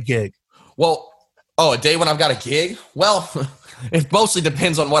when you got a gig? Well, a day when I've got a gig? Well, it mostly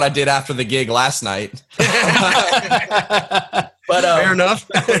depends on what I did after the gig last night. But fair enough.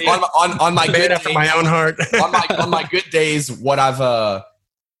 on my good after my own heart. on my good days, what I've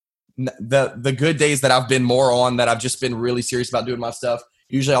the good days that I've been more on, that I've just been really serious about doing my stuff.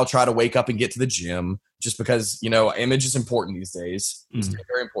 Usually, I'll try to wake up and get to the gym, just because image is important these days. It's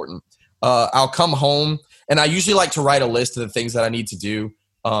very important. I'll come home, and I usually like to write a list of the things that I need to do.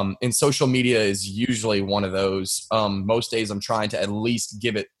 And social media is usually one of those. Most days, I'm trying to at least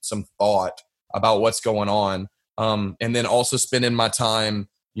give it some thought about what's going on. And then also spending my time,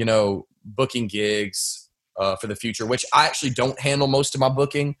 booking gigs for the future, which I actually don't handle most of my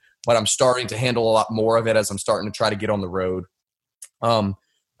booking, but I'm starting to handle a lot more of it as I'm starting to try to get on the road.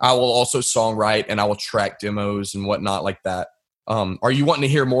 I will also songwrite, and I will track demos and whatnot like that. Are you wanting to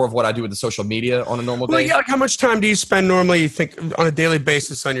hear more of what I do with the social media on a normal day? Well, yeah, like how much time do you spend normally, you think, on a daily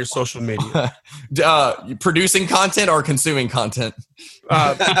basis on your social media? Producing content or consuming content?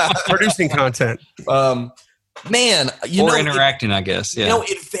 Producing content. Man, or interacting, I guess. Yeah.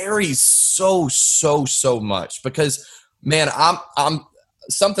 It varies so much, because, man, I'm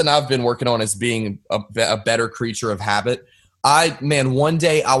something I've been working on is being a better creature of habit. One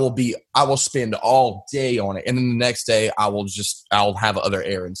day I will spend all day on it, and then the next day I'll have other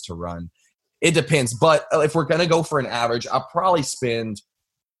errands to run. It depends, but if we're gonna go for an average, I'll probably spend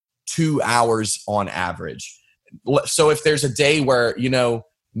 2 hours on average. So if there's a day where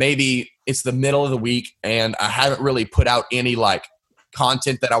maybe it's the middle of the week and I haven't really put out any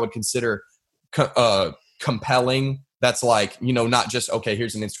content that I would consider compelling, that's not just, okay,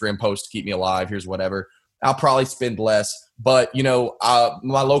 here's an Instagram post to keep me alive, here's whatever, I'll probably spend less. But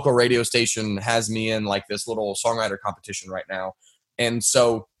my local radio station has me in this little songwriter competition right now, and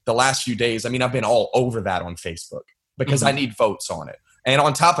so the last few days, I've been all over that on Facebook, because I need votes on it. And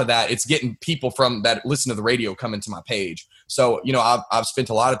on top of that, it's getting people from that listen to the radio coming to my page. So, I've spent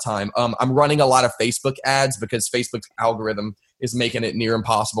a lot of time. I'm running a lot of Facebook ads, because Facebook's algorithm is making it near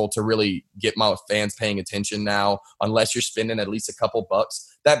impossible to really get my fans paying attention now, unless you're spending at least a couple bucks.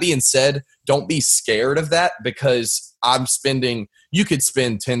 That being said, don't be scared of that, because you could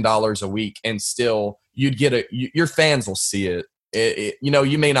spend $10 a week and still you'd get your fans will see it.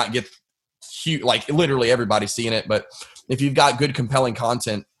 You may not get huge, literally everybody seeing it, but if you've got good, compelling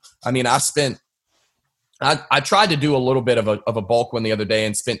content, I tried to do a little bit of a bulk one the other day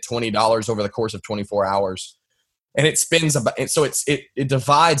and spent $20 over the course of 24 hours. And it spends about, so it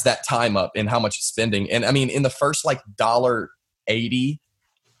divides that time up in how much it's spending. And in the first $1.80,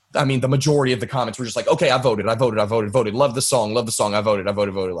 the majority of the comments were just okay, I voted. Love the song. I voted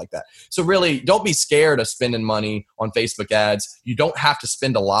like that. So really, don't be scared of spending money on Facebook ads. You don't have to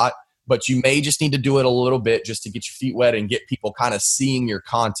spend a lot, but you may just need to do it a little bit just to get your feet wet and get people kind of seeing your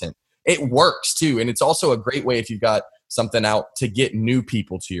content. It works too. And it's also a great way, if you've got something out, to get new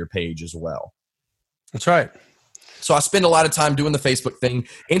people to your page as well. That's right. So I spend a lot of time doing the Facebook thing.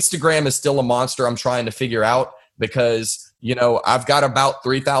 Instagram is still a monster I'm trying to figure out, because, I've got about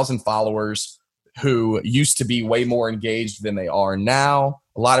 3,000 followers who used to be way more engaged than they are now.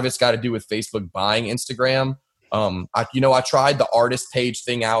 A lot of it's got to do with Facebook buying Instagram. I tried the artist page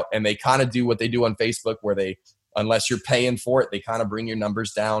thing out, and they kind of do what they do on Facebook, where unless you're paying for it, they kind of bring your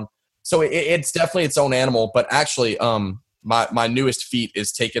numbers down. So it's definitely its own animal. But actually, my newest feat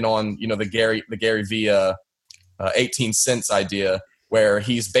is taking on, the Gary Vee 18 cents idea, where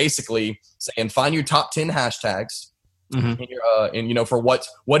he's basically saying, find your top 10 hashtags, for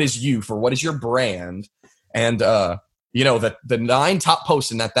what is you, for what is your brand, and the 9 top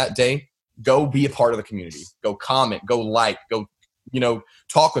posts in that day, go be a part of the community, go comment, go go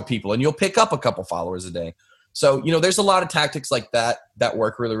talk with people, and you'll pick up a couple followers a day. So there's a lot of tactics like that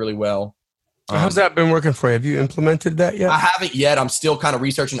work really, really well. How's that been working for you? Have you implemented that yet? I haven't yet. I'm still kind of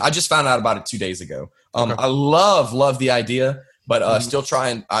researching. I just found out about it 2 days ago. I love the idea, but still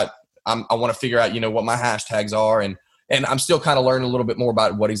trying. I want to figure out what my hashtags are, and I'm still kind of learning a little bit more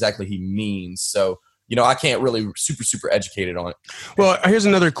about what exactly he means. So I can't really super educated on it. Well, here's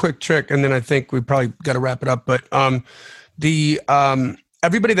another quick trick, and then I think we probably got to wrap it up. But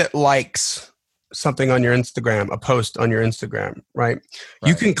everybody that likes something on your Instagram, a post on your Instagram, right?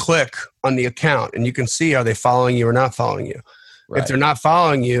 You can click on the account and you can see, are they following you or not following you? Right. If they're not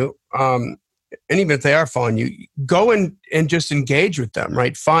following you, and even if they are following you, go and just engage with them,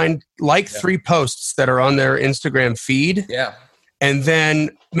 right? Find 3 posts that are on their Instagram feed. Yeah. And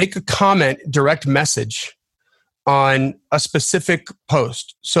then make a comment, direct message on a specific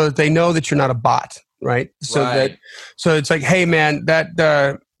post so that they know that you're not a bot, right? So it's like, hey man, that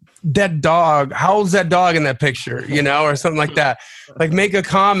dog, how old's that dog in that picture, or something like that. Like make a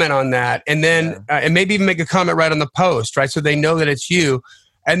comment on that, and then and maybe even make a comment right on the post, right? So they know that it's you.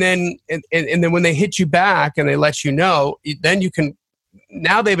 And then and then when they hit you back and they let you know, then you can,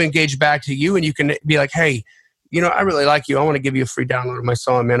 now they've engaged back to you, and you can be like, hey, I really like you. I want to give you a free download of my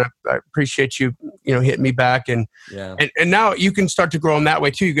song, man. I appreciate you, hitting me back. And now you can start to grow them that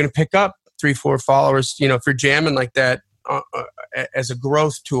way too. You're going to pick up 3-4 followers, if you're jamming like that as a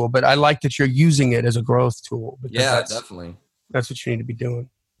growth tool. But I like that you're using it as a growth tool. Yeah, definitely. That's what you need to be doing.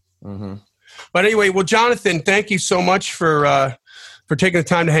 Mm-hmm. But anyway, well, Johnathan, thank you so much for taking the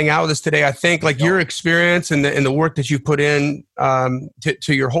time to hang out with us today. I think your experience and the work that you've put in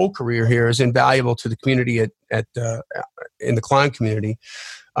to your whole career here is invaluable to the community in the climb community.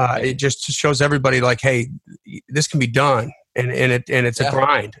 It just shows everybody hey, this can be done, and it's a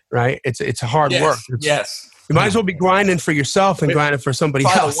grind, right? It's a hard work. You might as well be grinding for yourself and grinding for somebody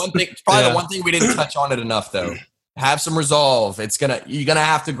else. The one thing we didn't touch on it enough though. Have some resolve. You're gonna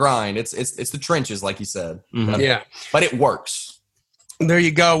have to grind. It's the trenches, like you said. Mm-hmm. But it works. There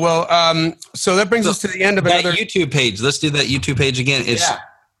you go. Well, so that brings us to the end of that another YouTube page. Let's do that YouTube page again. It's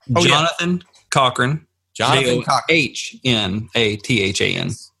Johnathan Cochran. Johnathan Cochran. Johnathan.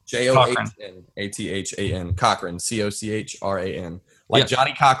 Johnathan. Cochran. Cochran. Like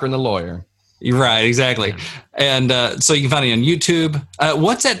Johnny Cochran, the lawyer. You're right. Exactly. And so you can find it on YouTube.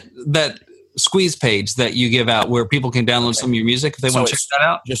 What's that squeeze page that you give out where people can download some of your music if they want to check that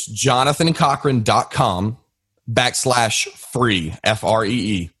out? Just JonathanCochran.com/free,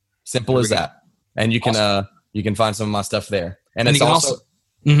 FREE. Simple as that. And you can find some of my stuff there. And it's also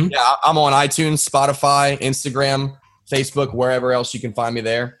I'm on iTunes, Spotify, Instagram, Facebook, wherever else you can find me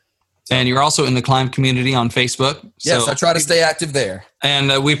there. And you're also in the climb community on Facebook. Yes, I try to stay active there.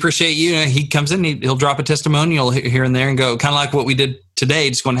 And we appreciate you. He comes in, he'll drop a testimonial here and there and go, kind of like what we did today,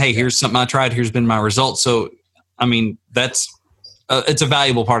 just going, hey, here's something I tried. Here's been my results. So, I mean, that's it's a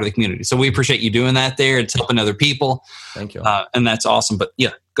valuable part of the community. So we appreciate you doing that there. It's helping other people. Thank you. And that's awesome. But yeah,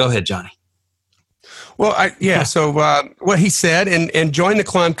 go ahead, Johnny. Well, so what he said, and join the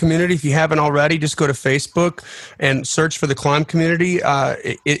climb community. If you haven't already, just go to Facebook and search for the climb community.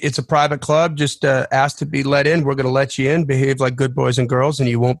 It's a private club. Just ask to be let in. We're going to let you in. Behave like good boys and girls, and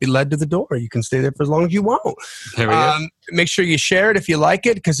you won't be led to the door. You can stay there for as long as you want. There we go. Make sure you share it if you like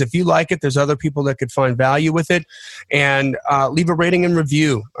it, because if you like it, there's other people that could find value with it. And leave a rating and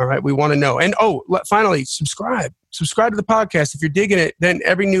review. All right, we want to know. And finally, subscribe. Subscribe to the podcast. If you're digging it, then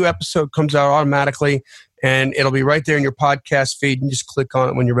every new episode comes out automatically, and it'll be right there in your podcast feed. And just click on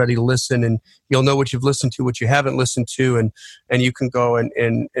it when you're ready to listen, and you'll know what you've listened to, what you haven't listened to, and you can go and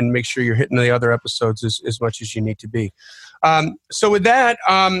make sure you're hitting the other episodes as much as you need to be. So with that,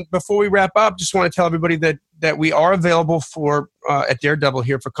 before we wrap up, just want to tell everybody that we are available for at Daredevil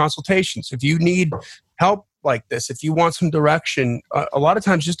here for consultations. If you need help like this, if you want some direction, a lot of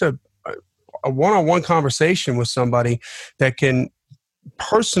times just a one-on-one conversation with somebody that can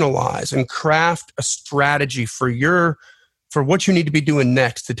personalize and craft a strategy for what you need to be doing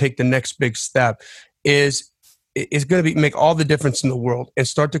next to take the next big step is going to make all the difference in the world, and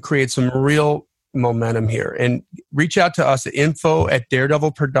start to create some real momentum here. And reach out to us at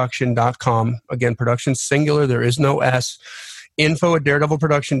info@daredevilproduction.com. Again, production singular, there is no S.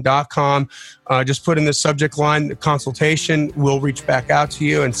 info@daredevilproduction.com. Just put in the subject line, the consultation. We'll reach back out to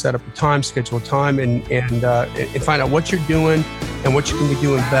you and set up a time, schedule a time, and find out what you're doing and what you can be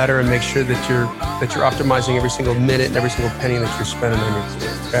doing better, and make sure that you're optimizing every single minute and every single penny that you're spending on your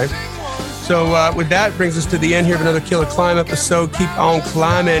career. Okay. So with that, brings us to the end here of another Killer Climb episode. Keep on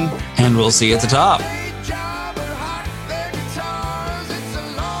climbing, and we'll see you at the top.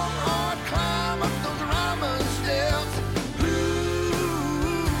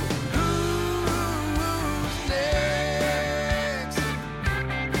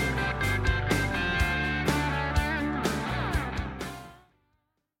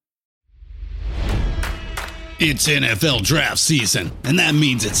 It's NFL draft season, and that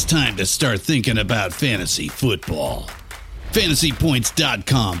means it's time to start thinking about fantasy football.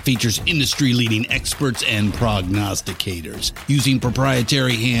 FantasyPoints.com features industry-leading experts and prognosticators using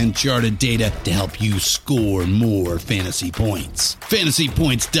proprietary hand-charted data to help you score more fantasy points.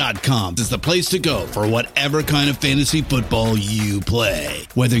 FantasyPoints.com is the place to go for whatever kind of fantasy football you play.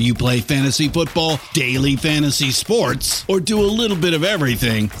 Whether you play fantasy football, daily fantasy sports, or do a little bit of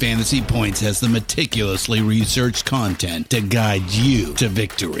everything, Fantasy Points has the meticulously researched content to guide you to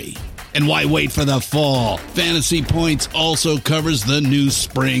victory. And why wait for the fall? Fantasy Points also covers the new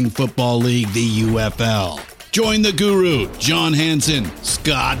spring football league, the UFL. Join the guru, John Hansen,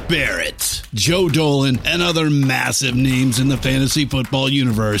 Scott Barrett, Joe Dolan, and other massive names in the fantasy football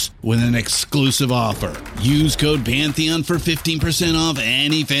universe with an exclusive offer. Use code Pantheon for 15% off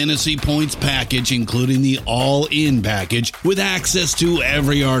any Fantasy Points package, including the all-in package, with access to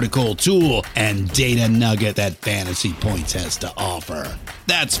every article, tool, and data nugget that Fantasy Points has to offer.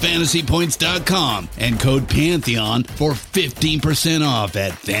 That's FantasyPoints.com and code Pantheon for 15% off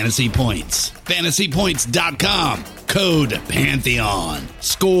at Fantasy Points. FantasyPoints.com, code Pantheon.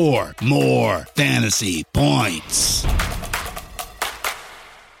 Score more fantasy points.